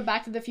is more of a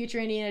Back to the Future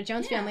Indiana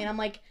Jones family, and I'm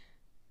like,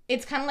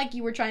 it's kind of like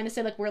you were trying to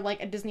say, like, we're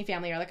like a Disney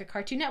family or like a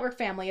Cartoon Network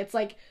family. It's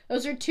like,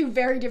 those are 2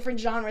 very different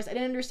genres. I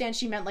didn't understand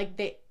she meant like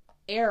the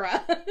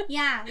era.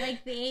 Yeah,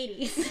 like the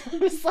 80s. I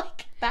was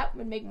like, that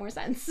would make more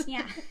sense.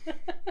 Yeah.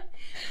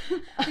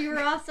 We were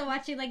also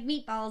watching like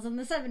Meatballs in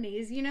the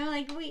 70s, you know,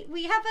 like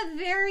we have a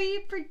very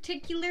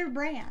particular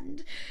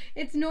brand.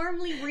 It's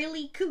normally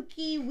really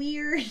kooky,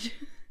 weird.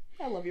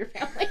 I love your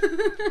family.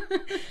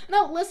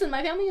 No, listen,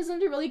 my family is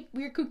into really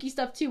weird, kooky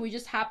stuff too. We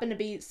just happen to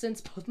be,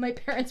 since both my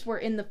parents were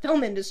in the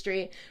film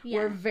industry,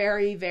 we're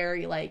very,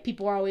 very, like,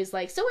 people are always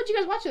like, so what'd you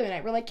guys watch the other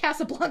night? We're like,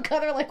 Casablanca.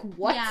 They're like,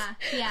 what?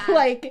 Yeah.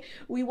 Like,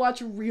 we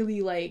watch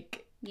really,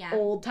 like,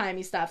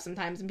 old-timey stuff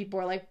sometimes, and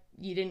people are like,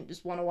 you didn't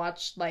just want to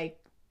watch,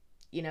 like,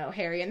 you know,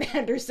 Harry and the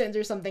Hendersons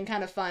or something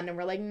kind of fun, and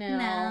we're like,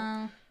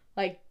 no.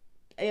 Like,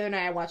 the other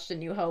night I watched A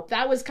New Hope.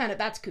 That's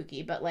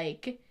kooky, but,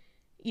 like,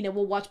 you know,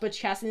 we'll watch Butch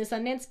Cassidy and the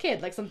Sundance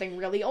Kid, like something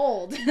really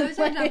old. Those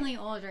are definitely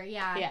older,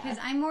 yeah. Because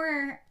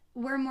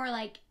we're more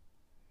like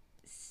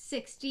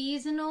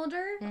 60s and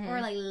older, or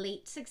like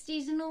late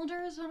 60s and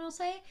older is what I'll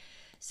say.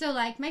 So,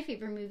 like, my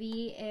favorite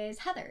movie is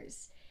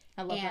Heathers.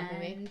 I love that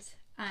movie.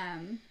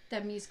 And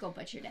the musical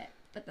butchered it,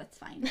 but that's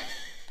fine.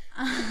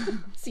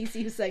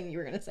 Cece was saying you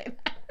were going to say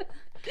that.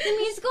 The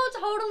musical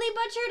totally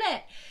butchered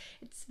it.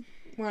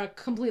 We're on a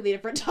completely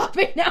different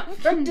topic now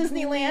from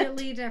Disneyland.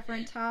 Completely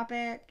different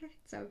topic.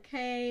 It's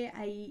okay.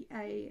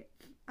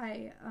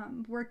 I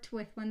worked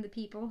with one of the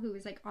people who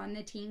was like on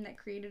the team that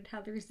created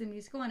Heathers the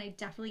musical, and I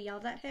definitely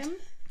yelled at him.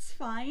 It's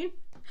fine.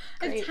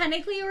 Great. I've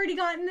technically already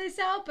gotten this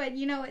out, but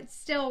you know, it's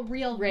still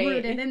real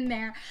rooted in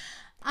there.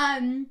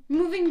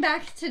 Moving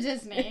back to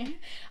Disney.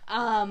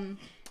 I want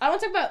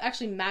to talk about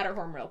actually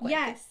Matterhorn real quick.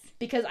 Yes.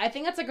 Because I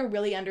think that's like a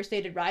really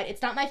understated ride.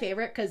 It's not my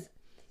favorite because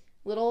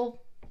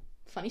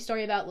funny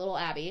story about little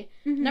Abby.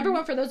 Mm-hmm. Number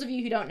one, for those of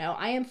you who don't know,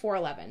 I am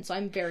 4'11", so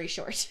I'm very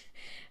short.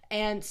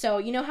 And so,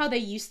 you know how they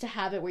used to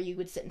have it where you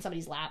would sit in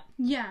somebody's lap?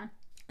 Yeah.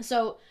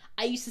 So,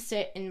 I used to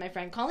sit in my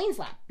friend Colleen's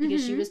lap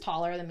because she was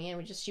taller than me,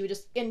 and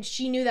and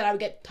she knew that I would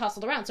get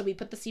tussled around, so we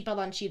put the seatbelt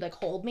on, she'd like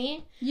hold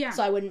me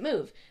so I wouldn't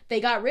move.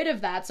 They got rid of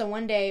that, so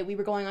one day we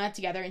were going on it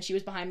together, and she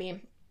was behind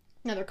me,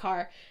 another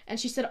car, and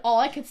she said, all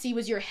I could see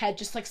was your head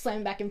just like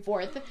slamming back and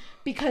forth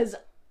because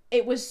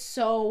it was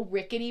so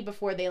rickety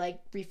before they, like,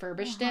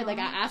 refurbished it. Like,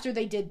 after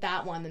they did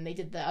that one, then they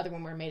did the other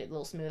one where it made it a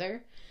little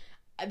smoother.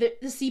 The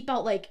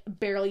seatbelt, like,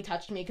 barely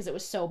touched me because it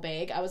was so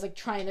big. I was, like,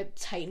 trying to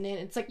tighten it.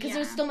 It's, like, because it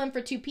was still meant for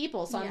 2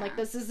 people. So I'm like,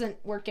 this isn't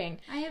working.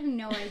 I have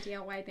no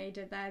idea why they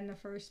did that in the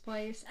first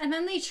place. And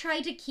then they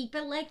tried to keep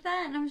it like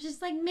that. And I was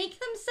just like, make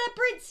them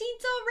separate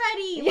seats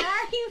already. Yeah.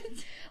 Why are you...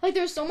 Like,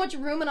 there's so much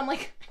room. And I'm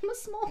like, I'm a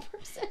small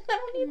person. I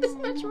don't need this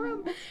much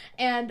room.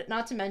 And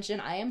not to mention,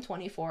 I am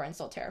 24 and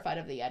still terrified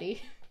of the Yeti.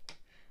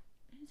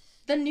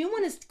 The new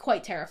one is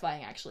quite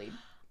terrifying, actually.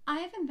 I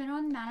haven't been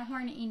on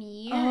Matterhorn in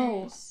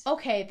years. Oh,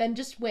 okay, then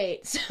just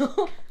wait.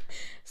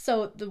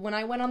 When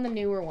I went on the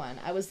newer one,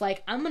 I was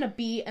like, I'm going to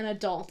be an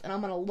adult and I'm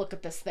going to look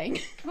at this thing.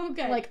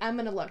 Okay. Like, I'm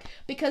going to look.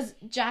 Because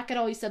Jack had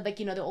always said, like,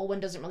 you know, the old one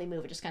doesn't really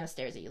move. It just kind of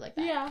stares at you like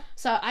that. Yeah.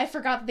 So I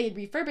forgot that they'd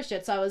refurbished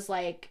it. So I was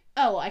like,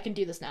 oh, I can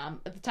do this now.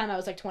 At the time, I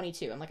was like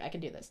 22. I'm like, I can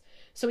do this.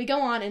 So we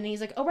go on and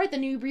he's like, oh, right, the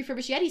new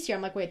refurbished Yeti's here.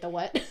 I'm like, wait, the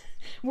what?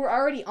 We're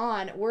already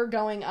on. We're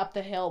going up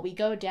the hill. We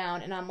go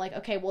down and I'm like,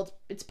 okay, well,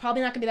 it's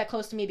probably not going to be that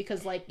close to me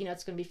because, like, you know,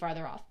 it's going to be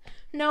farther off.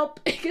 Nope.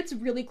 It gets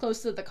really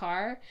close to the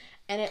car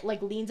and it,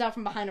 like, leans out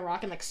from behind a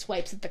rock and, like,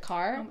 swipes at the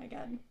car. Oh, my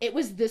God. It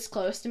was this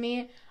close to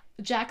me.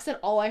 Jack said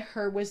all I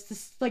heard was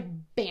this, like,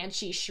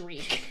 banshee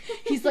shriek.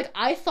 He's like,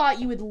 I thought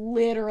you would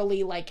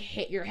literally, like,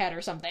 hit your head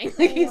or something.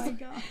 Like, my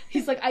God.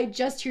 He's like, I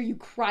just hear you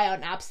cry out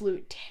in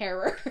absolute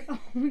terror. Oh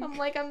I'm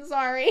like, I'm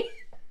sorry.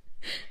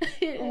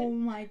 Oh,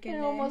 my goodness.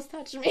 It almost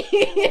touched me.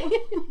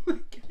 Oh, my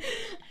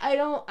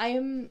God. I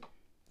am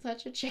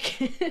such a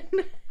chicken.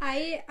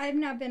 I've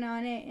not been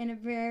on it in a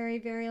very,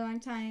 very long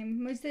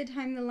time. Most of the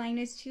time the line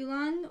is too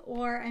long,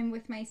 or I'm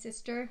with my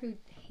sister who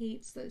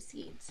hates those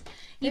seats.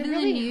 They're Even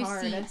really the new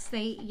hard. seats,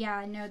 they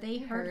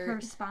hurt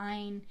her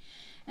spine.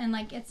 And,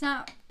 like, it's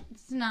not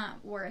It's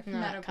not worth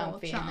medical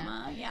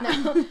trauma. Yeah.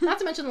 No, not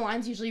to mention the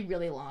line's usually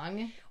really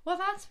long. Well,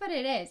 that's what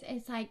it is.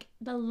 It's like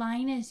the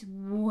line is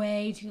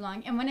way too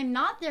long. And when I'm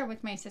not there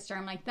with my sister,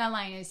 I'm like, that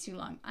line is too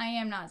long. I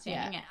am not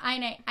standing it.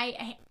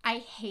 I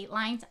hate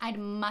lines. I'd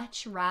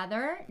much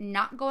rather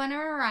not go on a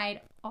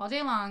ride all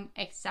day long,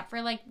 except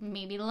for like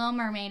maybe The Little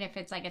Mermaid if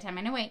it's like a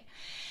 10-minute wait,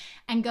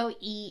 and go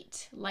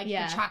eat like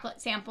the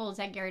chocolate samples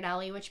at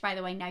Ghirardelli, which by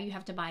the way, now you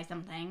have to buy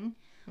something.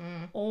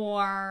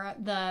 Or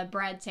the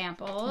bread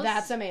samples.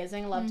 That's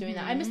amazing. I love doing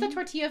that. I miss the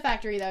tortilla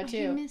factory though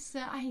too.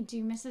 I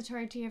do miss the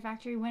tortilla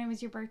factory. When it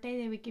was your birthday,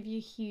 they would give you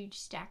a huge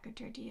stack of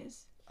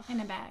tortillas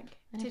in a bag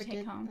to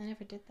take home. I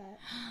never did that.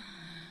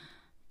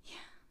 Yeah,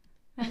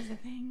 that was the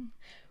thing.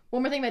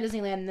 One more thing about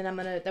Disneyland,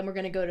 and then we're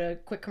gonna go to a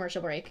quick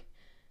commercial break.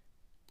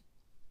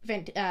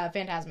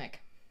 Fantasmic.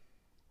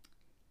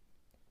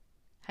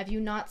 Have you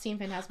not seen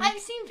Fantasmic? I've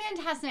seen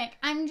Fantasmic.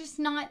 I'm just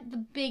not the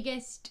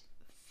biggest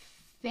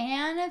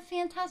fan of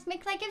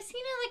Fantasmic. Like, I've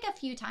seen it like a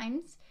few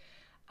times,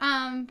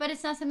 but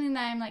it's not something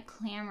that I'm like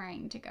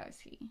clamoring to go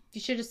see.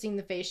 You should have seen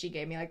the face she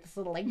gave me, like this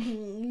little like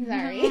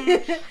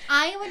sorry.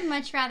 I would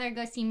much rather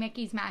go see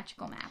Mickey's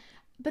Magical Map.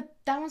 But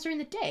that one's during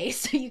the day,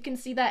 so you can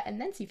see that and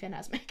then see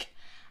Fantasmic.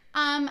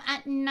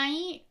 At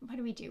night, what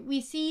do?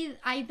 We see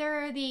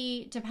either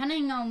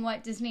depending on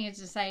what Disney has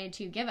decided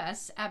to give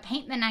us,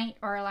 Paint the Night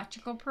or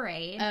Electrical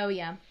Parade. Oh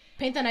yeah,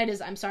 Paint the Night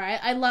is. I'm sorry,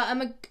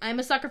 I'm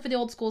a sucker for the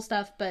old school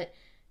stuff, but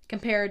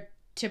compared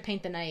to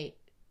Paint the Night,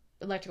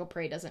 Electrical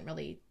Parade doesn't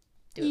really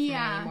do it for me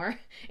anymore.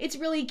 It's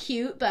really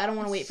cute, but I don't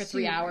want to wait for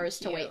 3 hours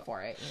to wait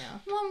for it, you know.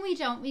 Well, we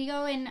don't. We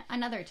go in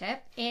another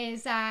tip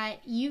is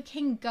that you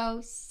can go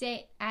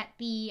sit at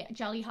the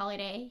Jolly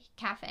Holiday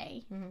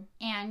Cafe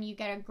and you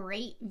get a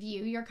great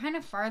view. You're kind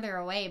of farther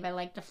away, but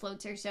like the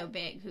floats are so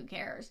big, who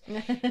cares?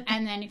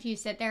 And then if you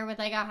sit there with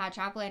like a hot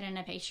chocolate and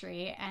a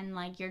pastry and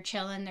like you're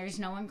chilling, there's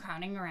no one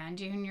crowding around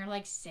you and you're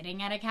like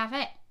sitting at a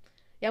cafe.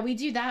 Yeah, we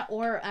do that.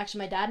 Or actually,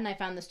 my dad and I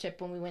found this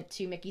tip when we went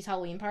to Mickey's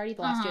Halloween party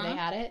the last year they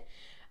had it.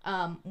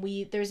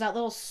 There's that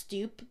little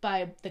stoop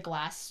by the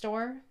glass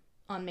store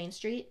on Main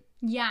Street.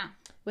 Yeah.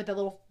 With the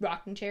little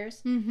rocking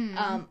chairs.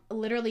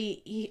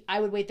 Literally, I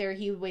would wait there,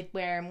 he would wait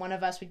there, and one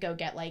of us would go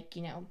get like,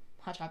 you know,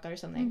 hot chocolate or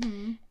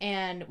something.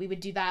 And we would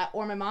do that.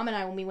 Or my mom and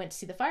I, when we went to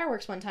see the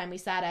fireworks one time, we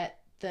sat at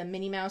the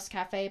Minnie Mouse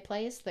Cafe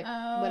place,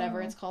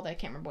 whatever it's called. I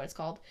can't remember what it's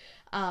called.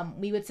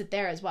 We would sit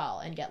there as well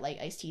and get like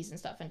iced teas and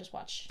stuff and just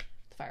watch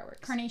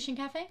fireworks. Carnation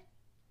Cafe?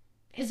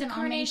 Is it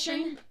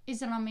Carnation?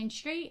 Is it on Main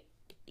Street?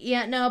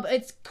 Yeah, no, but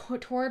it's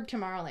toward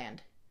Tomorrowland.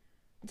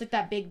 It's like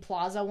that big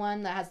plaza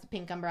one that has the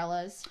pink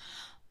umbrellas.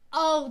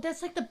 Oh,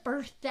 that's like the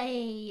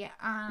birthday.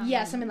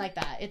 Yeah, something like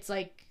that. It's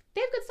like,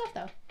 they have good stuff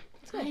though.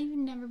 It's good. I've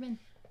never been.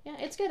 Yeah,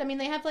 it's good. I mean,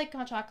 they have like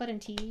hot chocolate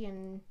and tea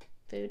and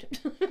food.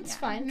 It's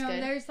fine. It's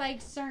good. There's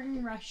like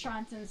certain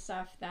restaurants and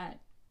stuff that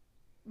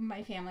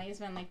my family has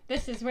been like,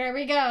 this is where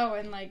we go,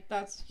 and like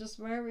that's just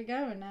where we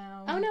go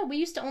now. Oh no, we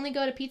used to only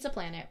go to Pizza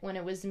Planet when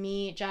it was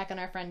me, Jack, and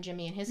our friend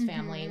Jimmy and his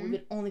family. We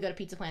would only go to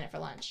Pizza Planet for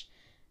lunch,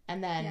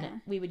 and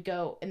then we would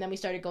go, and then we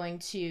started going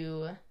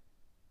to,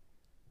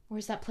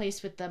 where's that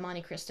place with the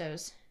Monte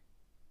Cristos?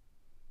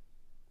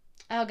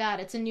 Oh god,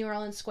 it's in New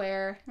Orleans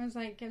Square. I was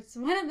like, it's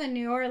one of the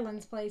New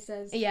Orleans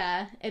places.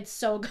 Yeah, it's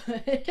so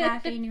good.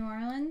 Cafe New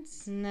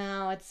Orleans?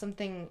 No, it's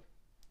something,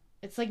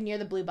 it's like near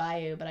the Blue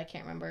Bayou, but I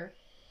can't remember.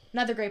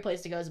 Another great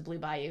place to go is Blue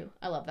Bayou.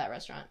 I love that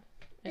restaurant.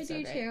 It's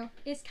I do too.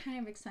 It's kind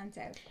of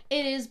expensive.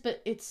 It is,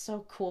 but it's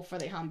so cool for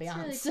the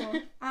ambiance. It's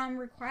really cool.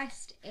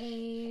 Request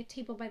a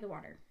table by the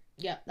water.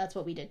 Yeah, that's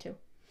what we did too.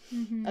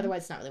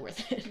 Otherwise, it's not really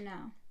worth it. No.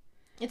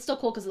 It's still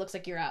cool because it looks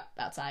like you're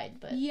outside,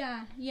 but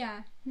yeah.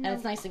 No. And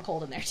it's nice and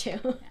cold in there too.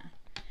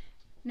 Yeah.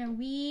 No,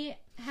 we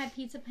had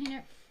Pizza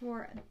Planet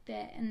for a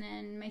bit, and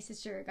then my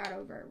sister got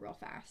over it real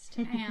fast,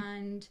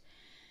 and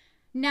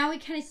now we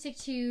kind of stick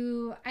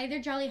to either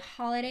Jolly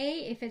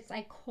Holiday if it's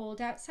like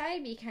cold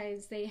outside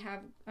because they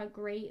have a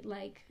great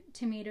like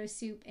tomato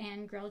soup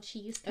and grilled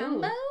cheese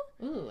combo.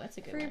 Ooh, that's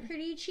a good one. For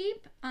pretty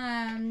cheap.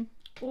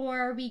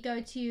 Or we go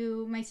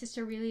to, my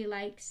sister really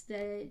likes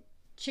the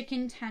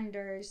chicken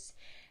tenders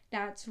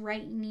that's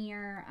right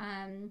near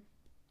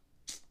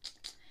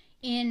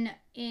in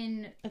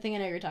I think I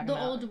know what you're talking the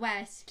about. Old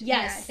West.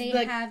 Yes, yeah,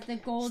 they have the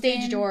golden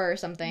stage door or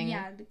something.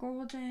 Yeah, the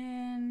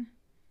golden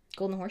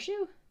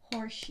horseshoe.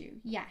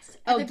 Yes.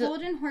 The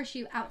golden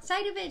horseshoe,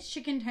 outside of it's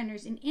chicken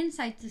tenders and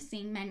inside's the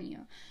same menu.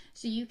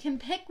 So you can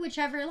pick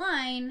whichever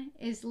line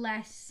is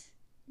less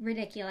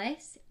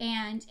ridiculous,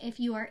 and if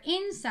you are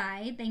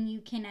inside, then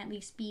you can at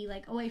least be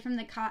like away from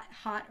the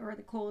hot or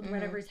the cold,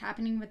 whatever's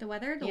happening with the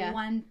weather. The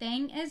one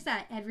thing is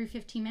that every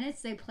 15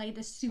 minutes they play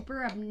the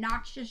super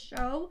obnoxious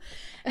show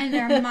and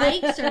their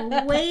mics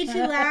are way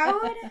too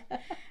loud,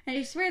 and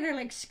I swear they're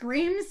like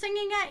scream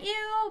singing at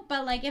you.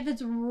 But like if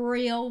it's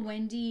real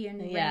windy and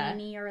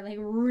rainy or like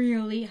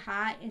really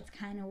hot, it's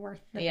kind of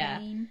worth the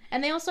pain.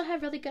 And they also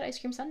have really good ice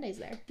cream sundaes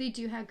there. They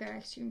do have good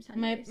ice cream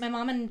sundaes. My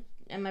mom and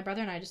my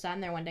brother and I just sat in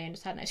there one day and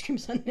just had an ice cream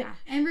sundae. Yeah,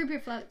 and root beer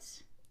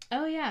floats.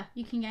 Oh, yeah.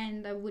 You can get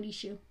in the Woody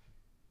shoe.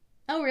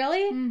 Oh,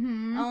 really?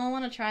 Mm-hmm. Oh, I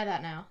want to try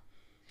that now.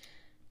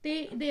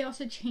 They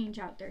also change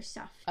out their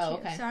stuff too. Oh,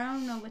 okay. So I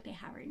don't know what they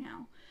have right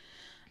now.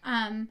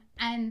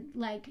 And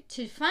like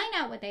to find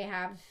out what they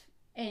have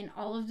in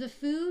all of the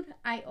food,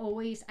 I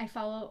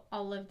follow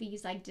all of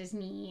these like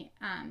Disney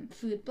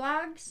food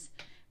blogs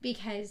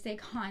because they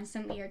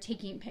constantly are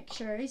taking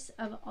pictures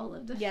of all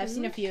of the food. Yeah, I've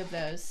seen a few of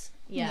those.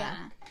 Yeah.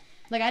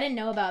 Like, I didn't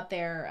know about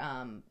their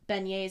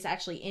beignets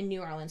actually in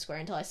New Orleans Square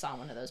until I saw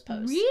one of those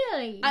posts.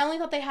 Really? I only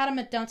thought they had them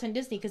at Downtown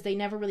Disney because they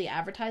never really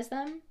advertised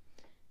them.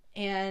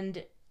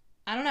 And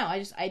I don't know.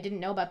 I didn't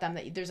know about them,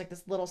 that there's like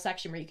this little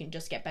section where you can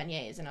just get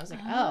beignets. And I was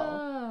like,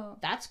 oh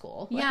that's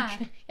cool. Yeah.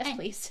 Like, yes,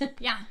 please.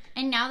 Yeah.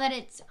 And now that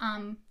it's,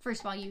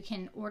 first of all, you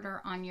can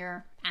order on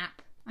your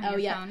app on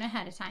your phone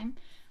ahead of time.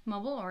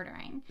 Mobile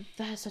ordering.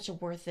 That is such a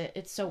worth it.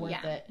 It's so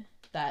worth it.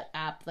 That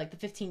app, like the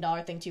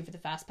 $15 thing too for the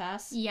Fast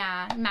Pass.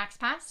 Yeah, Max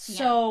Pass.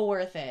 So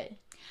worth it.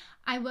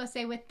 I will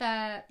say with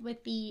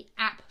the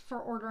app for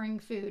ordering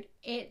food,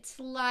 it's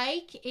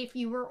like if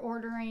you were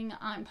ordering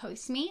on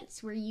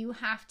Postmates, where you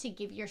have to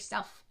give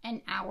yourself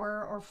an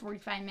hour or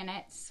 45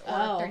 minutes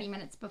or 30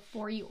 minutes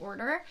before you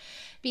order,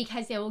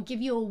 because it will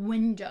give you a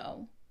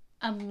window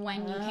of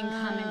when you can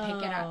come and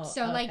pick it up.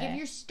 So like if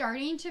you're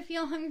starting to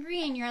feel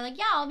hungry and you're like,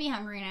 yeah, I'll be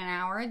hungry in an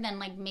hour, then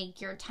like make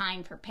your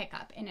time for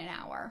pickup in an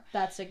hour.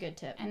 That's a good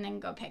tip. And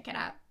then go pick it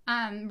up.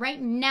 Right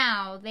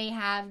now they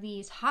have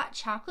these hot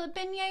chocolate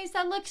beignets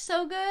that look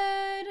so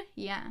good.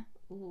 Yeah.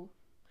 Ooh.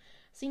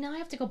 See, now I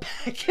have to go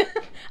back.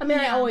 I mean,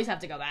 I always have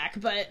to go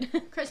back, but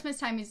Christmas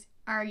time is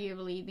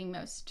arguably the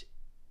most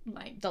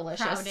like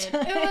delicious.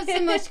 Crowded. It was the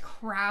most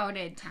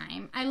crowded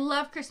time. I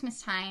love Christmas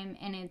time,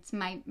 and it's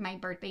my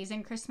birthday's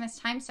in Christmas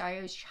time, so I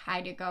always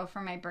try to go for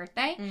my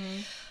birthday.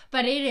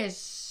 But it is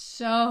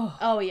so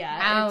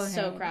crowded. It's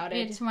so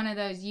crowded. It's one of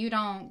those, you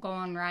don't go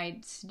on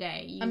rides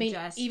today. Even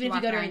if you go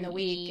during the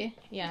week.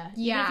 Even if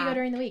you go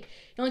during the week.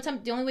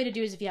 The only way to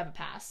do is if you have a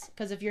pass,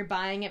 because if you're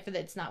buying it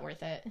it's not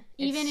worth it.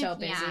 It's so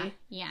busy.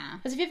 Yeah.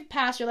 Because if you have a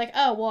pass, you're like,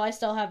 oh, well, I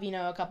still have,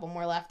 a couple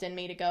more left in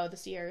me to go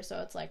this year, so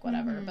it's like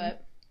whatever,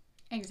 but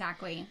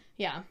exactly.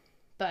 Yeah.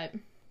 But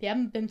I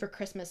haven't been for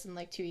Christmas in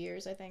like 2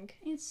 years, I think.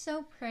 It's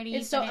so pretty.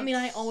 It's so,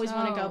 I always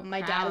want to go.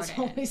 My dad is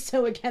always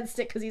so against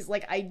it because he's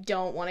like, I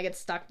don't want to get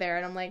stuck there.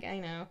 And I'm like, I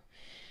know.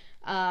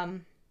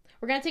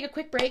 We're going to take a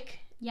quick break.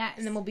 Yes.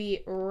 And then we'll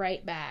be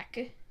right back.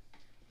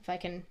 If I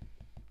can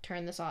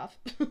turn this off.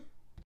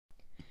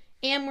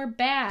 And we're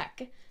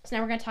back. So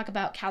now we're going to talk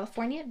about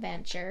California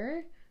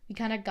Adventure. We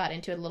kind of got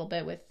into it a little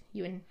bit with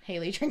you and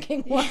Haley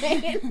drinking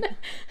wine.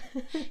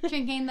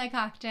 Drinking the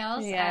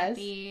cocktails. Yes. At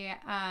the,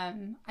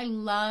 I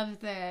love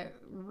the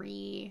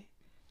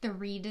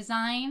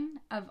redesign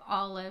of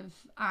all of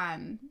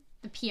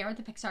the pier,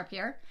 the Pixar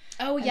Pier.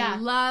 Oh, yeah. I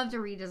love the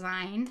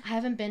redesign. I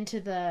haven't been to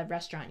the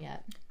restaurant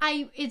yet.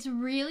 It's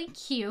really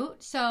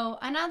cute. So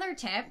another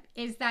tip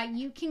is that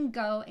you can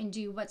go and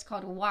do what's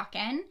called a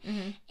walk-in,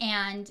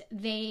 and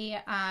they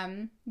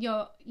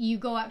you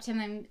go up to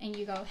them and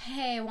you go,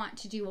 hey, I want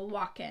to do a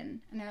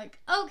walk-in, and they're like,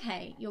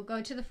 okay. You'll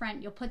go to the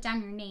front, you'll put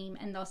down your name,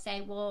 and they'll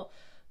say, well,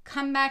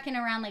 come back in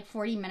around like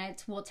 40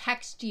 minutes. We'll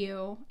text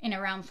you in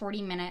around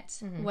 40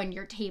 minutes when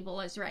your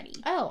table is ready.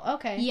 Oh,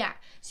 okay. Yeah.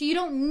 So you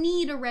don't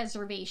need a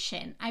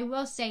reservation. I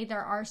will say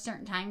there are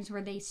certain times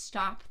where they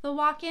stop the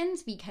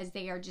walk-ins because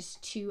they are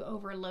just too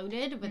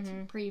overloaded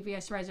with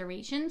previous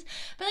reservations.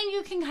 But then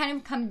you can kind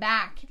of come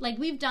back. Like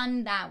we've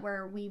done that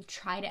where we've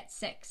tried at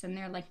 6 and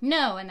they're like,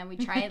 no. And then we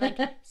try at like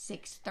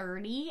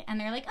 6:30 and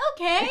they're like,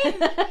 okay.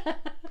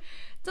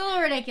 It's a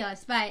little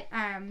ridiculous, but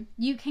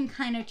you can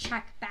kind of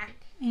check back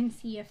and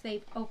see if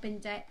they've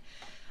opened it.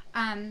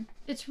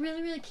 It's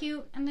really, really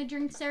cute, and the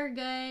drinks are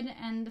good,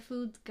 and the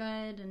food's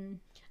good, and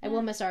I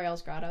will miss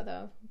Ariel's Grotto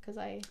though, because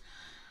I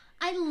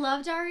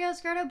loved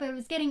Ariel's Grotto, but it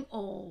was getting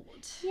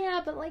old.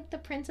 Yeah, but like the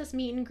princess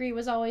meet and greet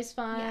was always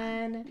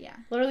fun. Yeah.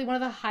 Literally one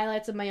of the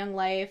highlights of my young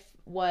life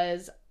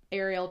was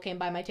Ariel came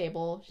by my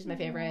table. She's my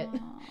favorite.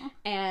 Aww.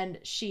 And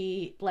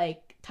she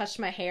like touched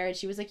my hair, and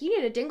she was like, "You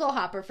need a dingle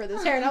hopper for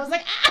this hair," and I was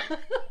like, "Ah."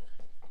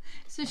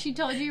 So she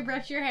told you to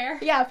brush your hair?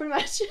 Yeah, pretty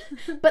much.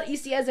 But you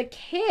see, as a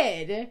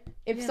kid,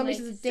 if You're somebody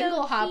like, says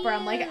dingle so hopper,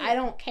 I'm like, cute. I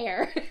don't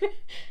care.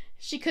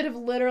 She could have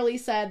literally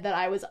said that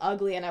I was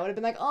ugly, and I would have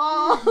been like,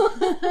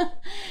 oh.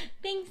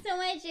 Thanks so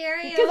much,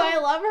 Ariel. Because I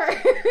love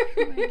her.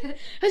 Oh my God.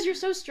 Because you're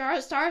so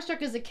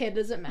starstruck as a kid,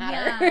 doesn't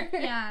matter.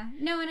 Yeah.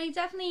 No, and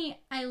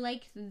I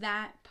liked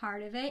that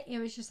part of it. It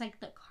was just like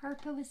the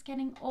carpet was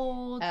getting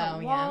old, the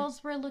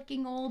walls were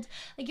looking old.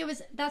 Like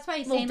that's why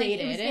I say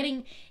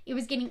like it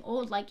was getting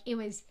old, like it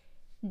was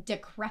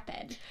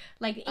decrepit.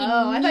 Like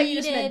I thought you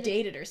just meant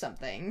dated or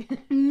something.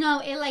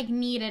 No, it like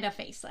needed a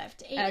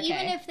facelift. Okay.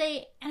 Even if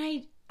they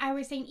I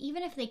was saying,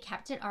 even if they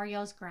kept it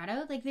Ariel's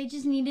Grotto, like they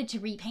just needed to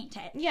repaint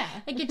it. Yeah.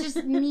 Like it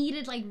just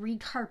needed like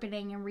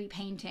recarpeting and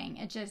repainting.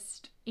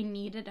 It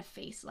needed a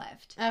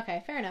facelift.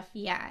 Okay, fair enough.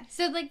 Yeah.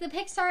 So like the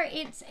Pixar,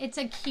 it's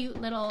a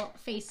cute little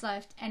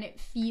facelift, and it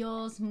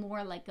feels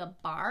more like a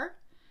bar.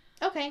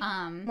 Okay.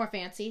 More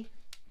fancy.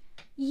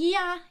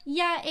 Yeah.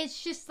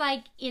 It's just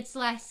like it's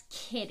less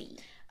kiddie.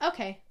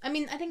 Okay. I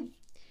mean, I think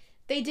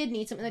They did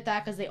need something like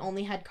that because they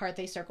only had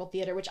Carthay Circle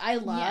Theater, which I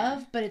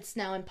love, but it's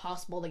now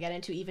impossible to get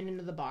into, even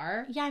into the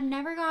bar. Yeah, I've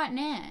never gotten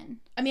in.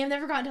 I mean, I've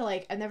never gotten to,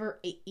 like, I've never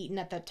eaten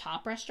at the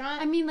top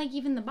restaurant. I mean, like,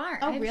 even the bar.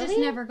 Oh, I've really? just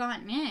never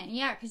gotten in.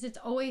 Yeah, because it's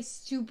always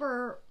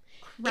super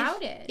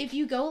crowded. If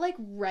you go, like,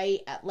 right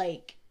at,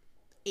 like,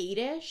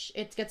 8-ish,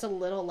 it gets a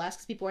little less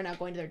because people are now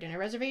going to their dinner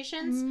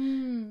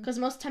reservations. Because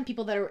most of the time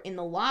people that are in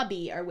the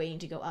lobby are waiting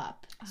to go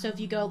up. So if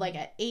you go, like,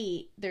 at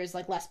 8, there's,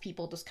 like, less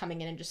people just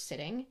coming in and just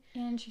sitting.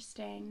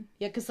 Interesting.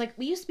 Yeah, because, like,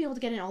 we used to be able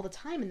to get in all the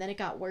time, and then it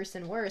got worse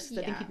and worse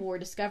because I think people were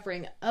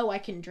discovering, oh, I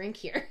can drink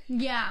here.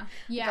 Yeah,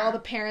 yeah. Like, all the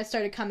parents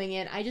started coming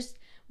in.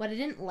 What I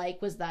didn't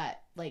like was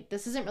that, like,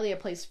 this isn't really a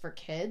place for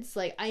kids.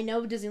 Like, I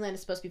know Disneyland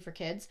is supposed to be for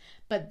kids,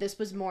 but this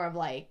was more of,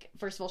 like,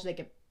 first of all, so they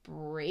could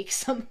break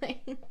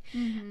something.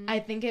 I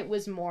think it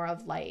was more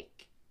of,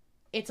 like,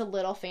 it's a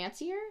little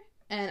fancier,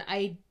 and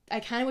I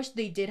kind of wish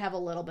they did have a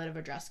little bit of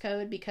a dress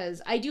code,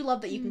 because I do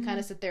love that you can kind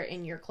of sit there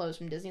in your clothes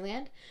from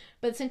Disneyland,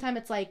 but at the same time,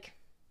 it's like,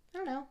 I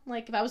don't know,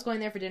 like, if I was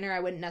going there for dinner,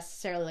 I wouldn't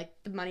necessarily, like,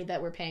 the money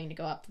that we're paying to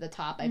go up to the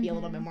top, I'd be a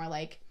little bit more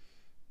like,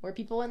 were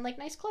people in, like,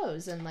 nice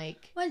clothes, and,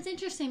 like... Well, it's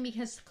interesting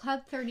because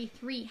Club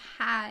 33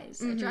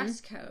 has a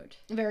dress code.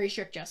 A very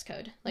strict dress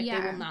code. Like, they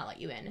will not let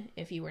you in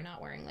if you were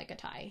not wearing, like, a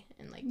tie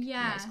and, like,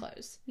 nice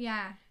clothes.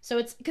 Yeah. So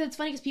it's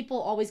funny because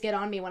people always get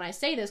on me when I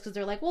say this, because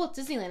they're like, well, it's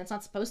Disneyland, it's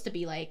not supposed to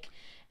be, like...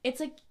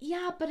 It's like,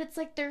 yeah, but it's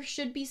like there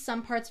should be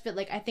some parts of it.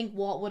 Like, I think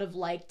Walt would have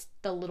liked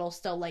the little,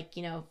 still, like,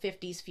 you know,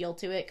 50s feel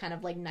to it. Kind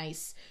of, like,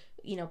 nice,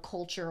 you know,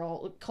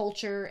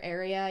 culture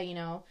area, you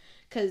know.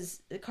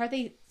 Because the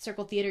Carthay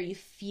Circle Theater, you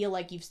feel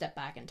like you've stepped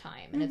back in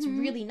time. And it's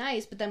really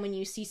nice. But then when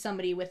you see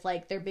somebody with,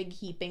 like, their big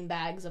heaping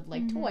bags of,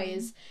 like,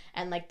 toys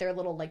and, like, their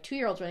little, like,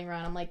 2-year-olds running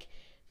around, I'm like,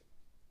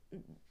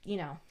 you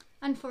know.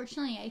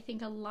 Unfortunately, I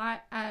think a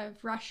lot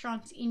of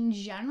restaurants in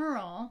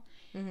general,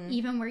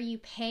 even where you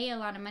pay a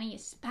lot of money,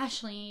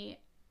 especially,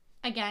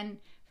 again,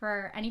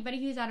 for anybody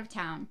who's out of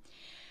town,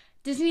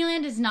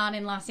 Disneyland is not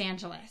in Los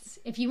Angeles.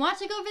 If you want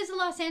to go visit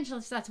Los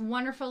Angeles, that's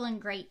wonderful and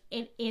great.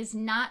 It is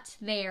not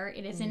there.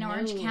 It is in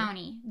Orange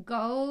County.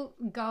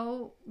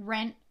 Go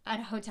rent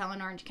a hotel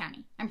in Orange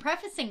County. I'm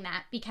prefacing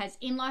that because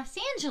in Los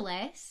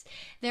Angeles,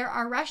 there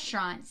are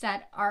restaurants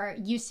that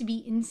used to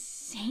be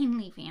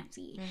insanely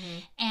fancy.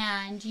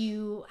 And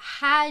you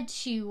had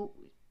to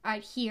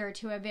adhere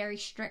to a very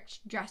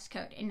strict dress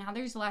code. And now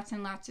there's lots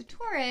and lots of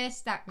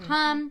tourists that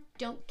come,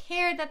 don't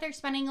care that they're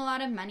spending a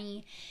lot of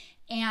money,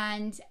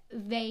 and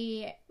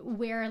they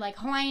wear, like,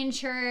 Hawaiian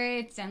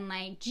shirts and,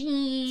 like,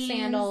 jeans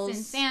and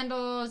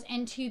sandals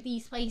into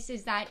these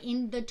places that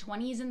in the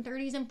 20s and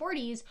 30s and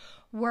 40s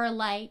were,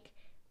 like,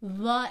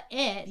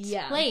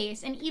 the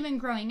place. And even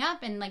growing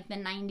up in, like, the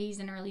 90s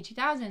and early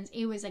 2000s,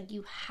 it was like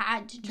you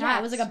had to dress. Yeah,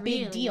 it was like a big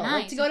really deal.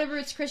 nice. Like, to go to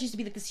Ruth's Chris used to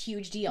be, like, this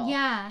huge deal.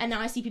 Yeah. And now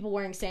I see people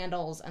wearing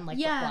sandals and, like,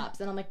 flip-flops.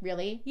 And I'm like,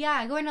 really?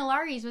 Yeah, going to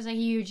Laurie's was a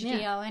huge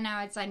deal. And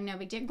now it's, like, no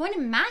big deal. Going to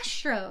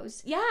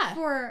Mastro's. Yeah.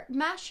 For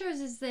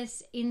Mastro's is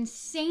this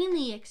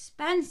insanely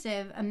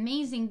expensive,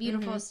 amazing,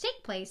 beautiful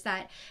steak place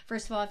that,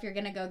 first of all, if you're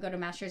going to go to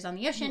Mastro's on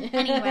the ocean.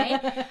 Anyway.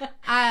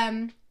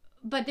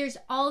 But there's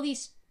all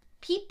these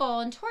people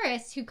and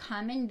tourists who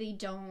come and they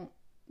don't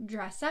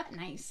dress up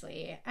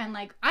nicely, and,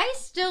 like, I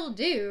still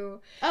do.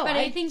 Oh, but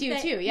I think do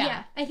that, too.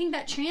 Yeah, I think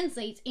that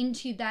translates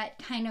into that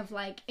kind of,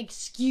 like,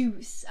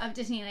 excuse of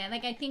Disneyland.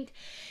 Like, I think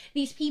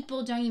these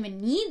people don't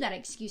even need that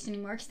excuse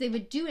anymore because they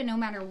would do it no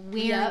matter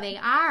where they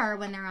are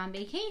when they're on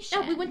vacation.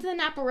 No, we went to the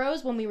Napa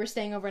Rose when we were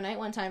staying overnight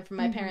one time for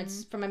my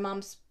parents, for my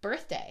mom's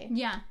birthday.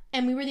 Yeah.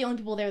 And we were the only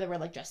people there that were,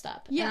 like, dressed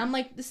up. Yeah. And I'm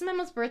like, this is my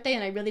mom's birthday,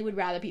 and I really would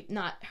rather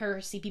not her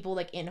see people,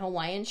 like, in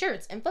Hawaiian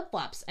shirts and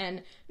flip-flops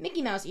and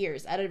Mickey Mouse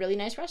ears at a really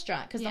nice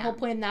restaurant. Because the whole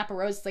point of Napa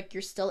Rose is, like,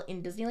 you're still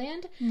in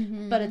Disneyland,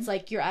 but it's,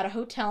 like, you're at a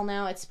hotel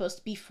now. It's supposed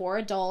to be for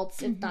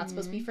adults. It's not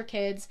supposed to be for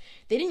kids.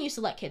 They didn't used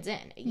to let kids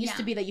in. It used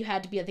to be that you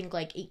had to be, I think,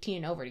 like, 18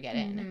 and over to get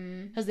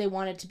in. Because they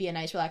wanted to be a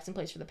nice, relaxing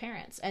place for the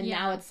parents. And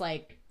now it's,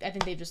 like, I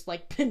think they've just,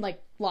 like, been,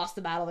 like, lost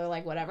the battle. They're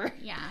like, whatever.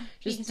 Yeah.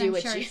 Just because do I'm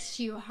what sure you... it's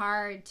too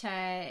hard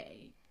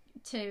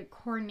to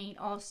coordinate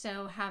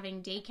also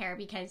having daycare,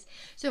 because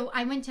so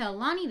I went to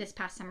Alani this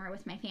past summer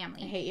with my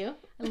family. I hate you.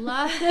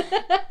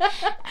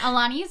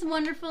 Alani is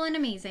wonderful and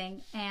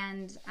amazing,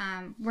 and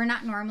we're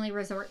not normally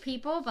resort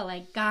people, but,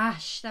 like,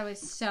 gosh, that was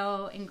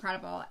so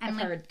incredible. And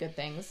I've heard good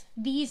things.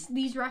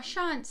 These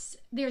restaurants,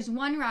 there's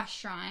one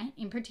restaurant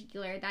in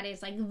particular that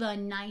is, like, the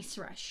nice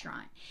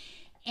restaurant,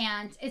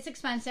 and it's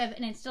expensive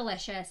and it's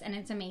delicious and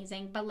it's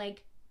amazing, but,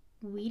 like,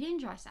 we didn't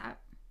dress up,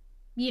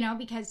 you know,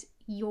 because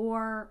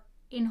you're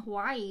in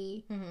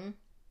Hawaii, and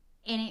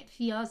it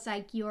feels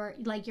like you're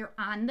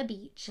on the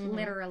beach,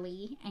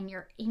 literally, and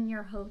you're in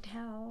your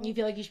hotel. You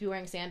feel like you should be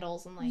wearing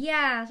sandals and, like...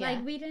 Yeah,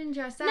 like, we didn't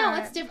dress up. No,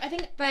 that's different.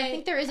 I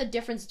think there is a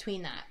difference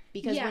between that.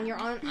 Because when you're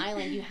on an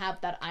island, you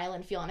have that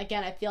island feel. And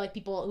again, I feel like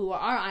people who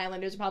are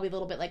islanders are probably a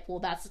little bit like, well,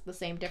 that's the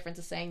same difference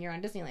as saying you're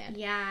on Disneyland.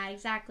 Yeah,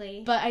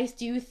 exactly. But I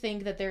do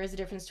think that there is a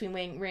difference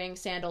between wearing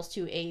sandals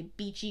to a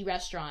beachy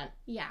restaurant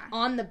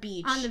on the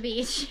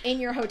beach in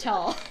your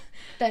hotel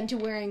than to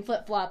wearing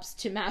flip-flops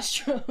to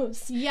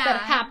Mastro's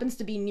that happens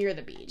to be near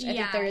the beach. I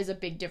think there is a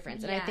big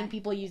difference. And I think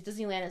people use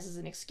Disneyland as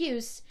an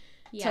excuse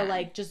to,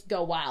 like, just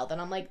go wild. And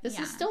I'm like, this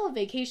is still a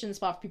vacation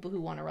spot for people who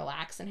want to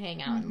relax and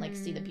hang out and, like,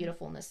 see the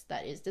beautifulness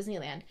that is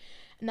Disneyland.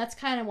 And that's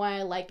kind of why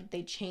I like that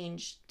they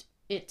changed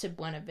it to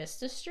Buena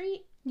Vista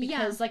Street.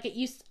 Because, like, it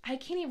used... I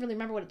can't even really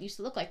remember what it used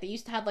to look like. They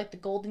used to have, like, the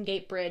Golden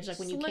Gate Bridge, like,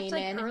 when you came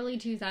in. early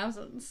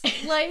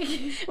 2000s. Like...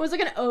 It was like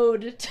an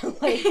ode to,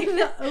 like...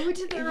 the ode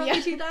to the early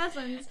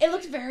 2000s. It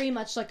looked very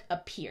much like a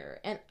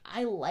pier. And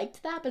I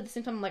liked that, but at the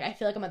same time, I'm like, I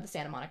feel like I'm at the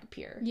Santa Monica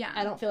Pier. Yeah.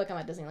 I don't feel like I'm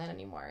at Disneyland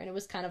anymore. And it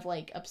was kind of,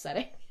 like,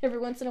 upsetting every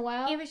once in a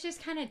while. It was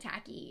just kind of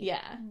tacky.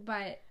 Yeah.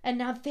 But... And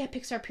now that they have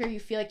Pixar Pier, you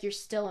feel like you're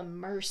still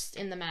immersed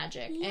in the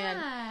magic.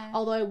 Yeah. And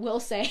although I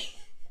will say...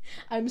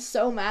 I'm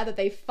so mad that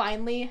they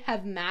finally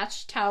have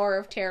matched Tower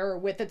of Terror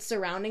with its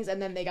surroundings and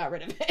then they got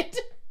rid of it.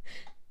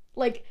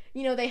 Like,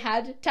 you know, they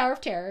had Tower of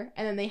Terror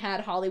and then they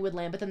had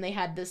Hollywoodland, but then they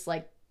had this,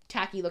 like,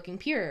 tacky looking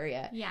pier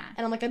area. Yeah.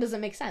 And I'm like, that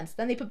doesn't make sense.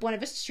 Then they put Buena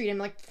Vista Street and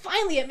I'm like,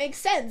 finally it makes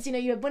sense. You know,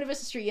 you have Buena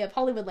Vista Street, you have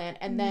Hollywoodland,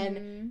 and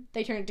then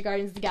they turn it to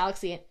Guardians of the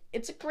Galaxy. And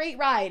it's a great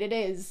ride. It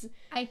is.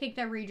 I think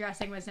the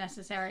redressing was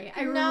necessary.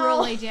 I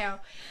really do.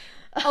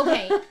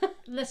 Okay.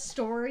 The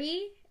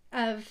story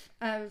of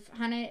Tower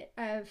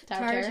of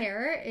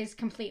Terror is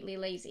completely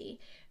lazy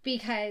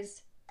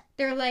because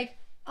they're like,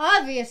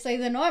 obviously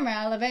the normal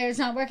elevator is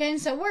not working,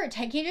 so we're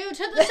taking you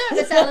to the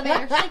service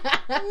elevator. It's like,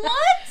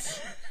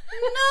 what?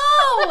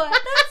 No,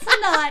 that's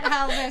not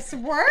how this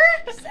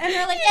works. And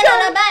they're like, in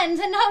an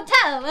abandoned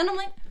hotel, and I'm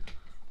like,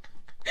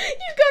 you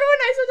go to a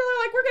nice hotel,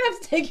 they're like, we're gonna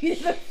have to take you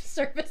to the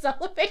service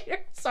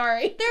elevator.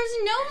 Sorry. There's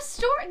no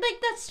story. Like,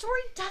 that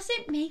story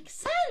doesn't make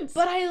sense.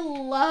 But I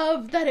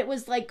love that it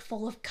was, like,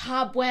 full of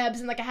cobwebs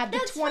and, like, I had the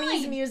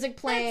 20s music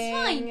playing.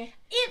 That's fine.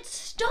 It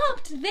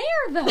stopped there,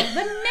 though. The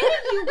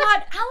minute you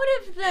got out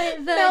of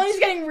the... Melody's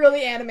getting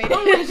really animated.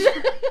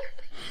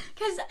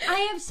 Because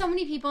I have so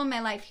many people in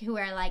my life who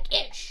are like,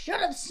 it should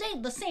have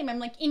stayed the same. I'm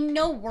like, in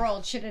no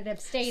world should it have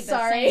stayed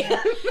the same.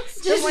 Sorry.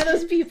 Just one of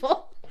those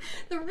people.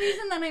 The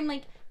reason that I'm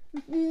like,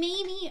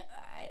 maybe,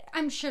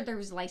 I'm sure there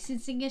was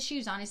licensing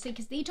issues, honestly,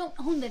 because they don't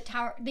own the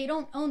tower, they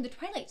don't own the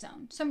Twilight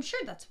Zone, so I'm sure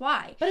that's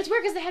why. But it's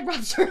weird because they had Rod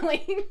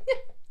Serling.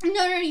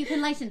 No, you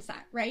can license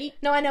that, right?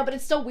 No, I know, but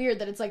it's still weird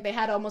that it's like they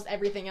had almost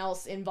everything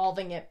else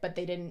involving it, but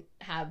they didn't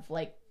have,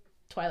 like,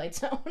 Twilight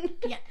Zone.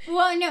 Yeah.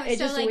 Well, no, it's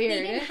so, just like, weird.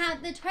 They didn't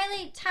have the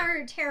Twilight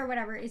Tower Terror,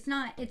 whatever. It's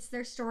not, it's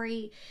their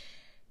story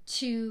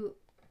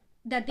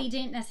that they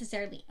didn't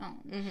necessarily own.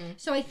 Mm-hmm.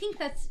 So I think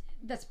that's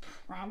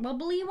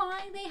probably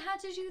why they had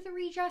to do the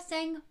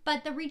redressing.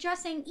 But the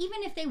redressing,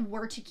 even if they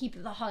were to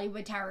keep the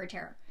Hollywood Tower of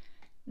Terror,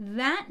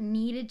 that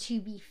needed to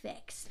be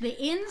fixed. The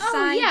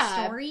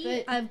inside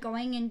story of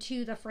going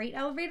into the freight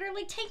elevator,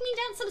 like, take me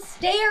down some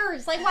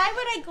stairs. Like, why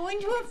would I go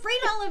into a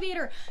freight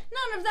elevator?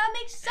 None of that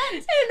makes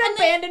sense. In an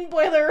abandoned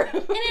boiler room. In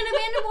an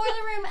abandoned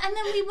boiler room. And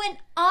then we went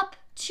up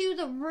to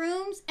the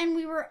rooms and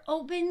we were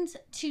opened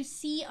to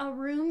see a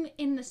room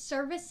in the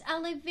service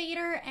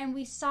elevator and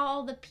we saw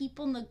all the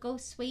people and the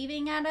ghosts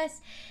waving at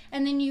us,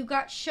 and then you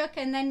got shook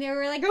and then they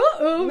were like,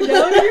 uh-oh,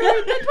 now you're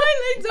in the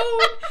Twilight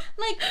Zone.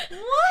 Like,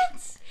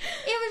 what?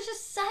 It was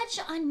just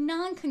such a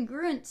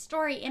non-congruent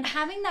story, and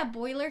having that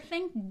boiler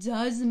thing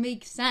does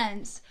make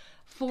sense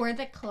for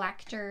the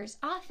collector's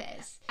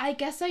office. I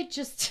guess I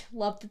just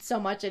loved it so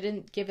much I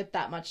didn't give it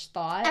that much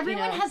thought.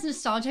 Everyone has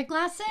nostalgia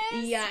glasses.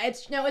 Yeah,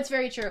 it's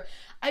very true.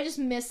 I just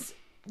miss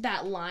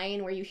that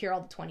line where you hear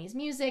all the 20s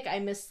music. I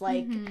miss,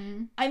 like,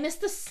 I miss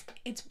this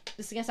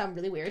is gonna sound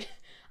really weird.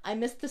 I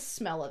miss the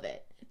smell of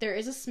it. There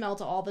is a smell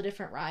to all the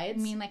different rides.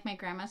 You mean like my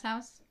grandma's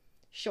house?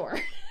 Sure.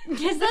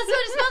 Because that's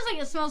what it smells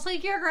like. It smells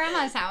like your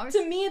grandma's house.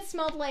 To me, it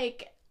smelled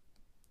like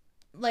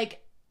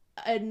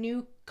a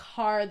new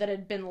car that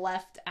had been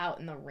left out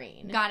in the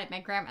rain. Got it,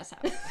 my grandma's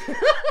house.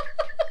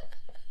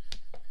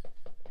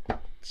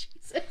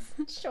 Jesus,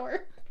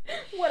 sure.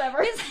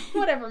 Whatever,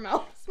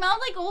 Mel. Smelled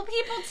like old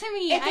people to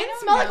me. It didn't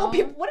smell like old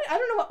people. I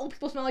don't know what old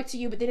people smell like to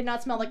you, but they did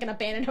not smell like an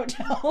abandoned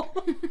hotel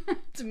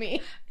to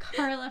me.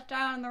 Car left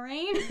out in the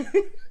rain.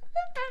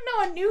 I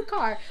don't know, a new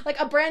car. Like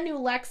a brand new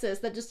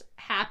Lexus that just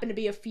happened to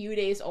be a few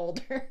days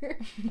older.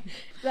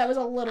 That was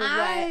a little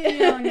wet. I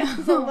don't know. It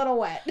was a little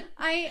wet.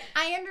 I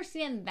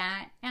understand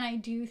that, and I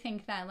do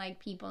think that, like,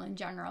 people in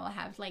general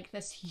have, like,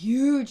 this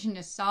huge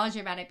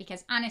nostalgia about it,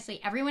 because honestly,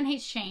 everyone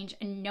hates change,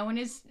 and no one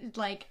is,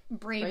 like,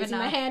 brave raising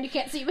enough. My hand. You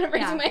can't see, but I'm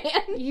raising my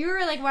hand.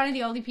 You're, like, one of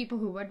the only people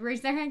who would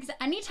raise their hand, because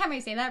anytime I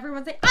say that,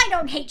 everyone's like, I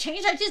don't hate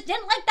change, I just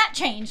didn't like that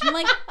change. I'm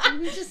like,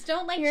 you just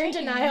don't like You're change.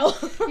 You're in denial.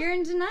 You're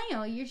in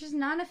denial. You're just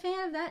not a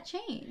fan of that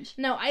change.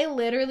 No, I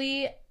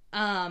literally,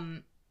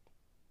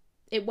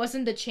 it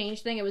wasn't the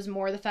change thing, it was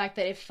more the fact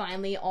that it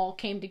finally all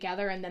came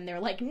together, and then they're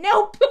like,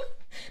 nope!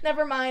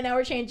 Never mind, now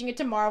we're changing it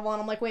to Marvel,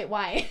 and I'm like, wait,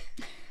 why?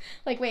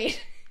 Like,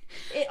 wait.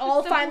 It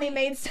all So finally we-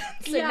 made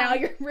sense, and Yeah. now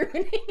you're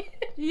ruining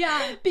it.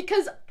 Yeah.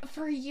 Because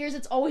for years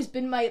it's always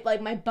been my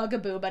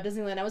bugaboo about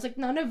Disneyland. I was like,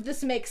 none of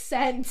this makes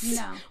sense.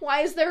 No.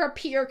 Why is there a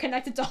pier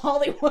connected to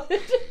Hollywood?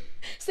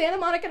 Santa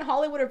Monica and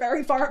Hollywood are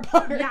very far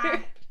apart.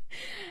 Yeah.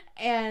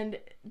 And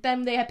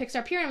then they had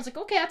Pixar Pier, and I was like,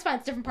 okay, that's fine.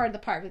 It's a different part of the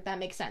park. Like, that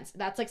makes sense.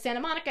 That's like Santa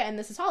Monica, and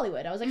this is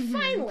Hollywood. I was like,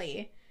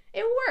 finally,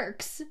 it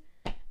works.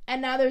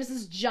 And now there's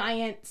this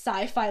giant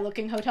sci-fi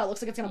looking hotel. It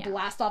looks like it's gonna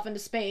blast off into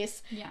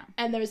space. Yeah.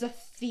 And there's a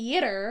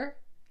theater.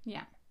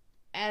 Yeah.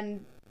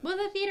 And Well,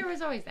 the theater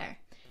was always there.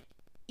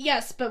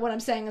 yes, but what I'm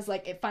saying is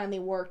like it finally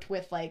worked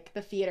with like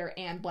the theater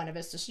and Buena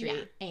Vista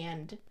Street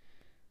and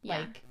Yeah.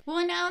 like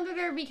Well, now that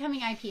they're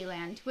becoming IP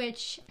land,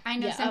 which I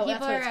know Yeah, some oh, that's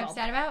people what are it's called.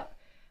 upset about.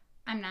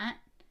 I'm not.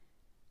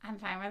 I'm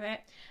fine with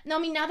it. no, I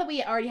mean now that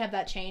we already have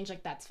that change,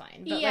 like that's fine.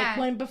 But Yeah.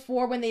 like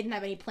when they didn't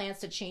have any plans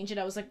to change it,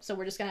 I was like, so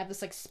we're just gonna have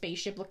this like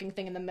spaceship looking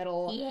thing in the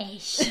middle.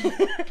 Yes.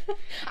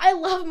 I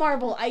love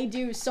Marvel, I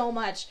do so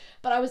much,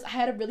 but I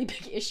had a really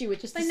big issue with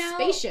just the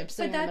spaceship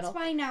sitting But in the that's middle.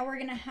 why now we're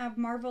gonna have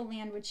Marvel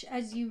Land, which,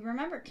 as you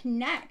remember,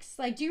 connects.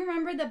 Like, do you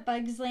remember the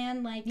Bugs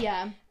Land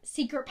Yeah,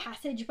 secret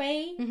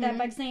passageway that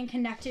Bugs Land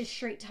connected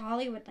straight to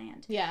Hollywood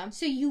Land? yeah.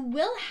 So you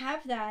will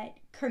have that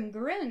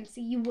congruency.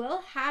 You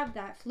will have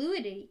that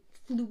fluidity.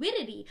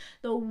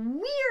 The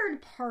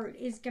weird part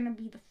is gonna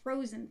be the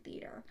Frozen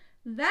Theater.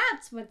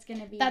 That's what's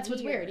gonna be. That's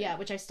what's weird, yeah,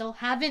 which I still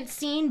haven't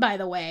seen, by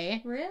the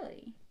way.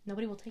 Really.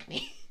 Nobody will take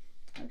me.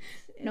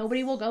 It's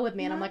Nobody will go with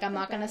me, and I'm not like, I'm the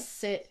not gonna best.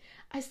 sit.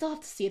 I still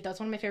have to see it though. It's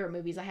one of my favorite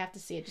movies. I have to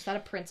see it. Just out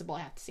of principle, I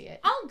have to see it.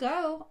 I'll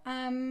go.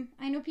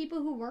 I know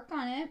people who work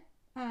on it.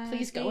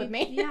 Please go with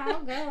me. Yeah,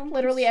 I'll go.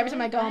 Literally every It's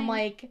time I go, I'm fine.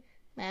 like,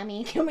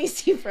 Mommy, can we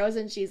see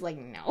Frozen? She's like,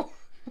 no.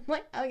 I'm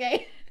like,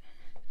 okay.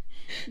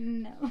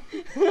 No.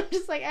 I'm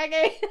just like,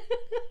 okay.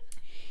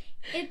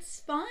 It's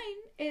fine.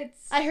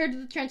 It's I heard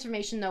the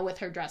transformation though with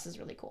her dress is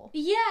really cool.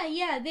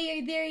 yeah.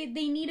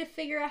 They need to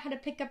figure out how to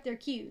pick up their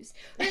cues.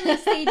 Or at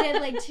least they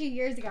did like 2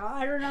 years ago.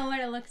 I don't know what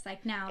it looks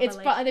like now. It's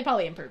but like, they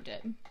probably improved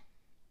it.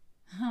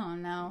 oh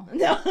no.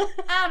 No,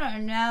 I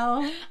don't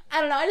know.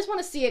 I don't know. I just want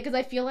to see it because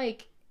I feel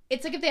like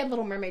it's like if they had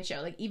Little Mermaid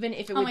show. Like even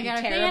if it would Oh my be god!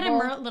 terrible. If they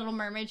had a Little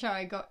Mermaid show,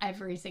 I'd go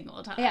every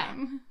single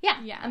time.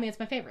 Yeah. Yeah. I mean, it's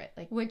my favorite.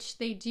 Like, Which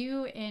they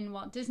do in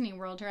Walt Disney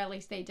World, or at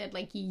least they did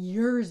like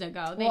years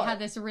ago. They Well- had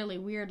this really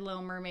weird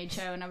Little Mermaid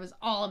show, and I was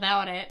all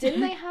about it.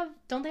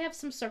 don't they have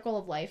some Circle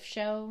of Life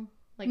show?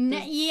 Like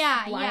this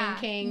Yeah, Lion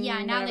King.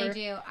 Yeah, now whatever.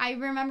 they do. I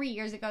remember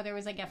years ago there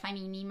was like a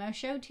Finding Nemo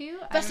show too. I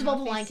don't Festival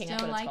know of if the they Lion King,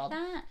 that's still what it's like called.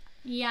 that.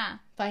 Yeah.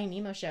 Finding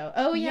Nemo show.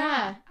 Oh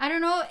yeah. I don't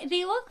know.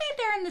 They look like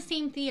they're in the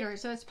same theater,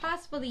 so it's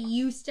possible they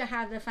used to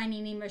have the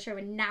Finding Nemo show,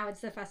 and now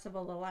it's the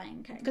Festival of the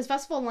Lion King. Because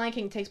Festival of the Lion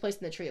King takes place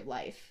in the Tree of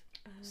Life.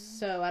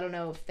 So I don't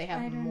know if they I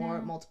have don't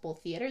know. multiple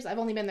theaters. I've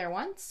only been there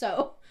once,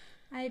 so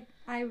I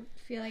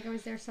feel like I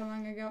was there so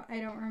long ago. I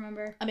don't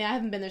remember. I mean I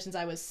haven't been there since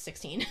I was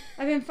 16.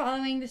 I've been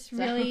following this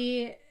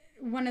really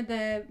one of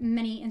the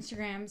many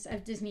Instagrams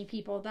of Disney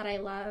people that I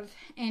love,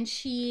 and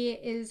she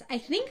is, I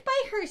think,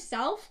 by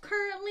herself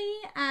currently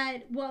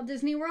at Walt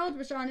Disney World,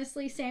 which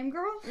honestly, same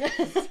girl.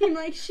 Seemed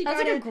like she That's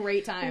got like a a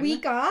great time.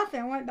 week off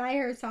and went by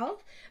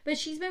herself, but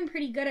she's been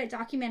pretty good at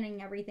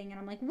documenting everything, and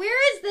I'm like,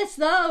 where is this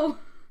though?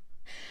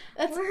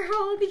 That's Where are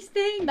all these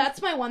things?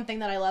 that's my one thing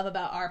that I love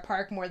about our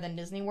park more than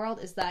Disney World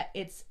is that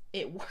it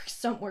works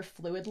so more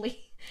fluidly.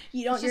 It's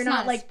You're just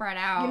not like spread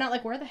out. you're not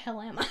like where the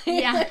hell am I?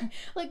 Yeah.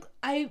 like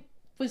I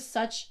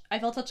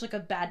felt such like a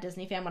bad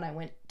Disney fan when I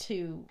went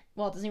to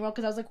Walt Disney World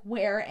because I was like,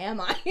 where am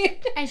I?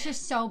 It's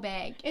just so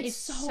big. It's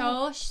so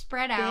so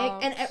spread Big,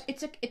 out. and it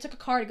took a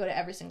car to go to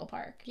every single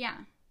park. yeah,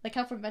 Like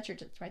California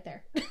Adventure, it's right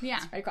there. Yeah.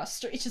 It's right across the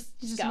street. Just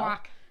just go.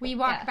 walk. We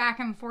walk Yeah. back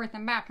and forth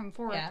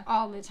Yeah.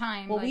 all the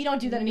time. Well, like we don't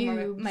do that anymore.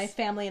 noobs. My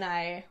family and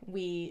I,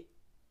 we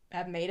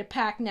have made a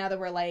pact now that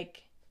we're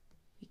like,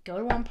 we go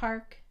to one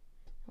park,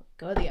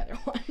 go to the other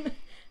one.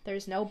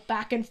 There's no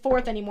back and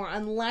forth anymore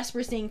unless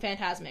we're seeing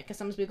Fantasmic. Because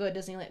sometimes we go to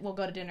Disneyland, we'll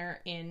go to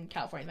dinner in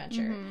California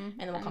Adventure, and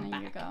then we'll come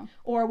then you back. go.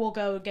 Or we'll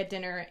go get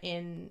dinner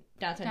in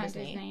downtown Down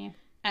Disney,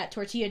 at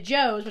Tortilla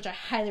Joe's, which I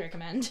highly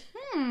recommend.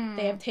 Hmm.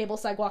 They have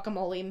tableside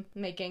guacamole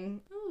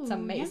making. Ooh, It's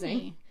amazing.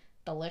 Yummy.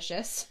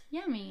 Delicious.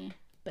 Yummy.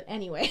 But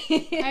anyway.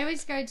 I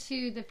always go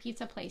to the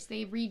pizza place.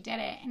 They redid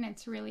it, and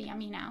it's really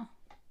yummy now.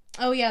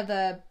 Oh yeah,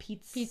 the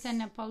Pizza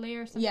Napoli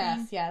or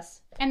something.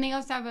 Yes. And they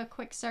also have a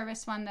quick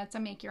service one that's a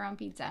make your own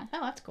pizza. Oh,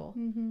 that's cool.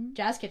 Mm-hmm.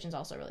 Jazz Kitchen's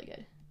also really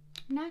good.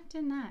 I'm not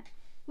doing that.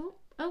 Ooh,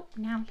 oh,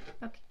 now.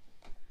 Okay.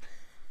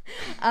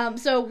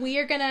 So we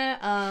are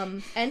gonna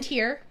end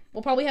here.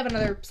 We'll probably have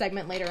another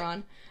segment later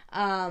on.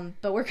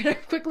 But we're gonna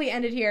quickly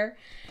end it here.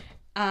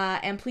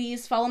 And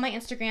please follow my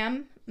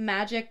Instagram,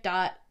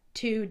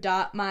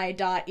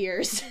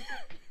 magic.2.my.ears.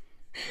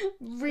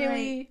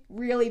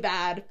 Really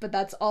bad, but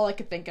that's all I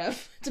could think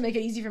of to make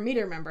it easy for me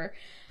to remember.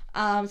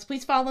 So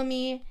please follow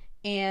me,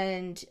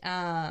 and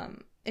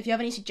if you have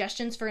any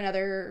suggestions for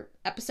another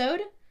episode,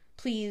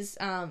 please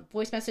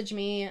voice message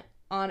me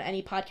on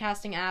any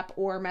podcasting app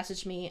or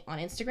message me on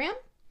Instagram.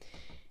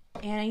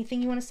 And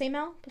anything you want to say,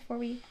 Mel, before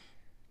we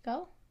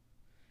go?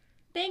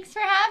 Thanks for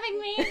having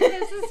me.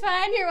 This is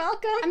fun. You're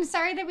welcome. I'm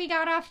sorry that we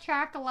got off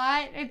track a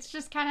lot. It's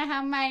just kind of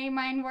how my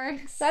mind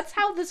works. That's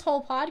how this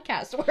whole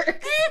podcast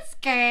works. It's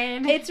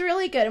good. It's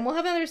really good. And we'll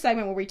have another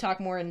segment where we talk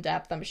more in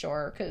depth, I'm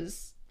sure,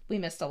 because we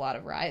missed a lot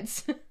of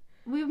rides.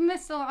 We've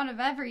missed a lot of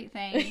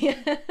everything.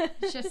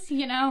 It's just,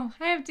 I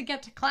have to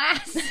get to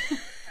class.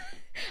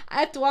 I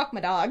have to walk my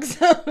dog,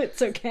 so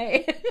it's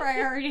okay.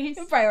 Priorities.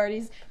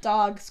 Priorities.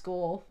 Dog,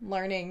 school,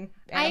 learning,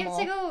 animal. I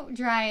have to go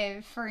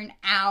drive for an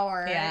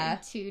hour Yeah.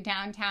 to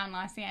downtown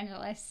Los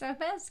Angeles, so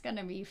that's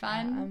gonna be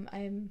fun.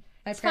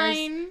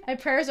 My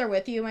prayers are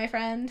with you, my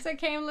friend. It's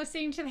okay, I'm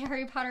listening to the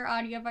Harry Potter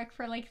audiobook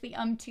for like the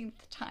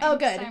umpteenth time. Oh,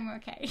 good. So I'm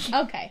okay.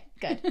 Okay,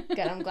 good.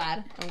 I'm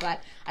glad.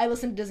 I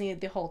listened to Disney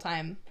the whole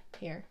time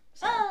here.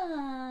 So.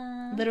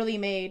 Literally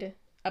made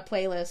a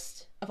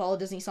playlist of all the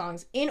Disney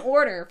songs in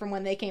order from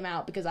when they came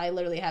out because I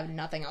literally have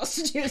nothing else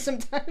to do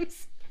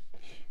sometimes.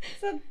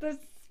 So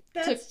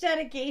that's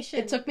dedication.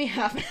 It took me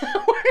half an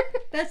hour.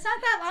 That's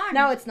not that long.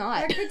 No, it's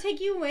not. That could take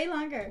you way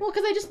longer. Well,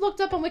 because I just looked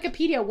up on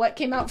Wikipedia what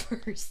came out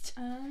first.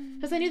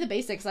 Because I knew the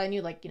basics. I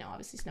knew,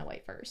 obviously Snow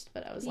White first.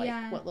 But I was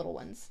like, what little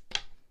ones?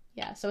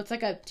 Yeah, so it's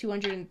like a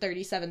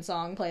 237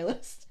 song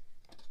playlist.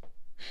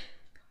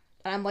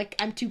 And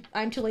I'm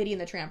too Lady in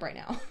the Tramp right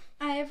now.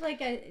 I have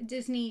like a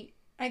Disney,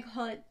 I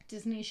call it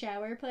Disney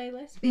shower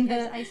playlist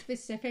because I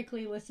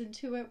specifically listen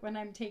to it when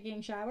I'm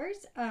taking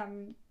showers.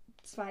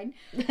 It's fine.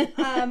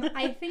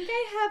 I think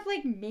I have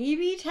like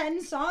maybe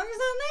 10 songs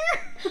on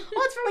there.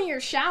 Well, it's for when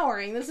you're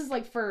showering. This is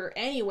like for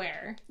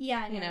anywhere.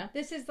 Yeah, no.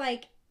 This is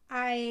like,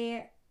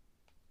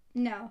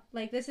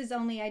 this is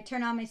only, I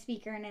turn on my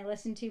speaker and I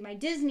listen to my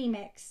Disney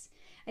mix.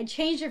 I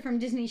changed it from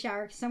Disney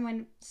shower because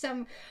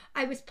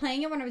I was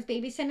playing it when I was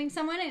babysitting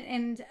someone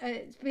and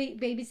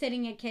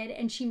babysitting a kid,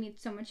 and she made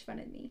so much fun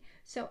of me.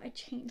 So I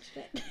changed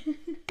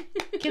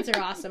it. Kids are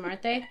awesome,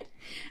 aren't they?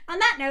 On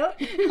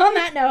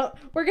that note,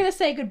 we're going to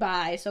say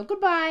goodbye. So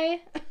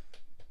goodbye.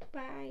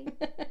 Bye.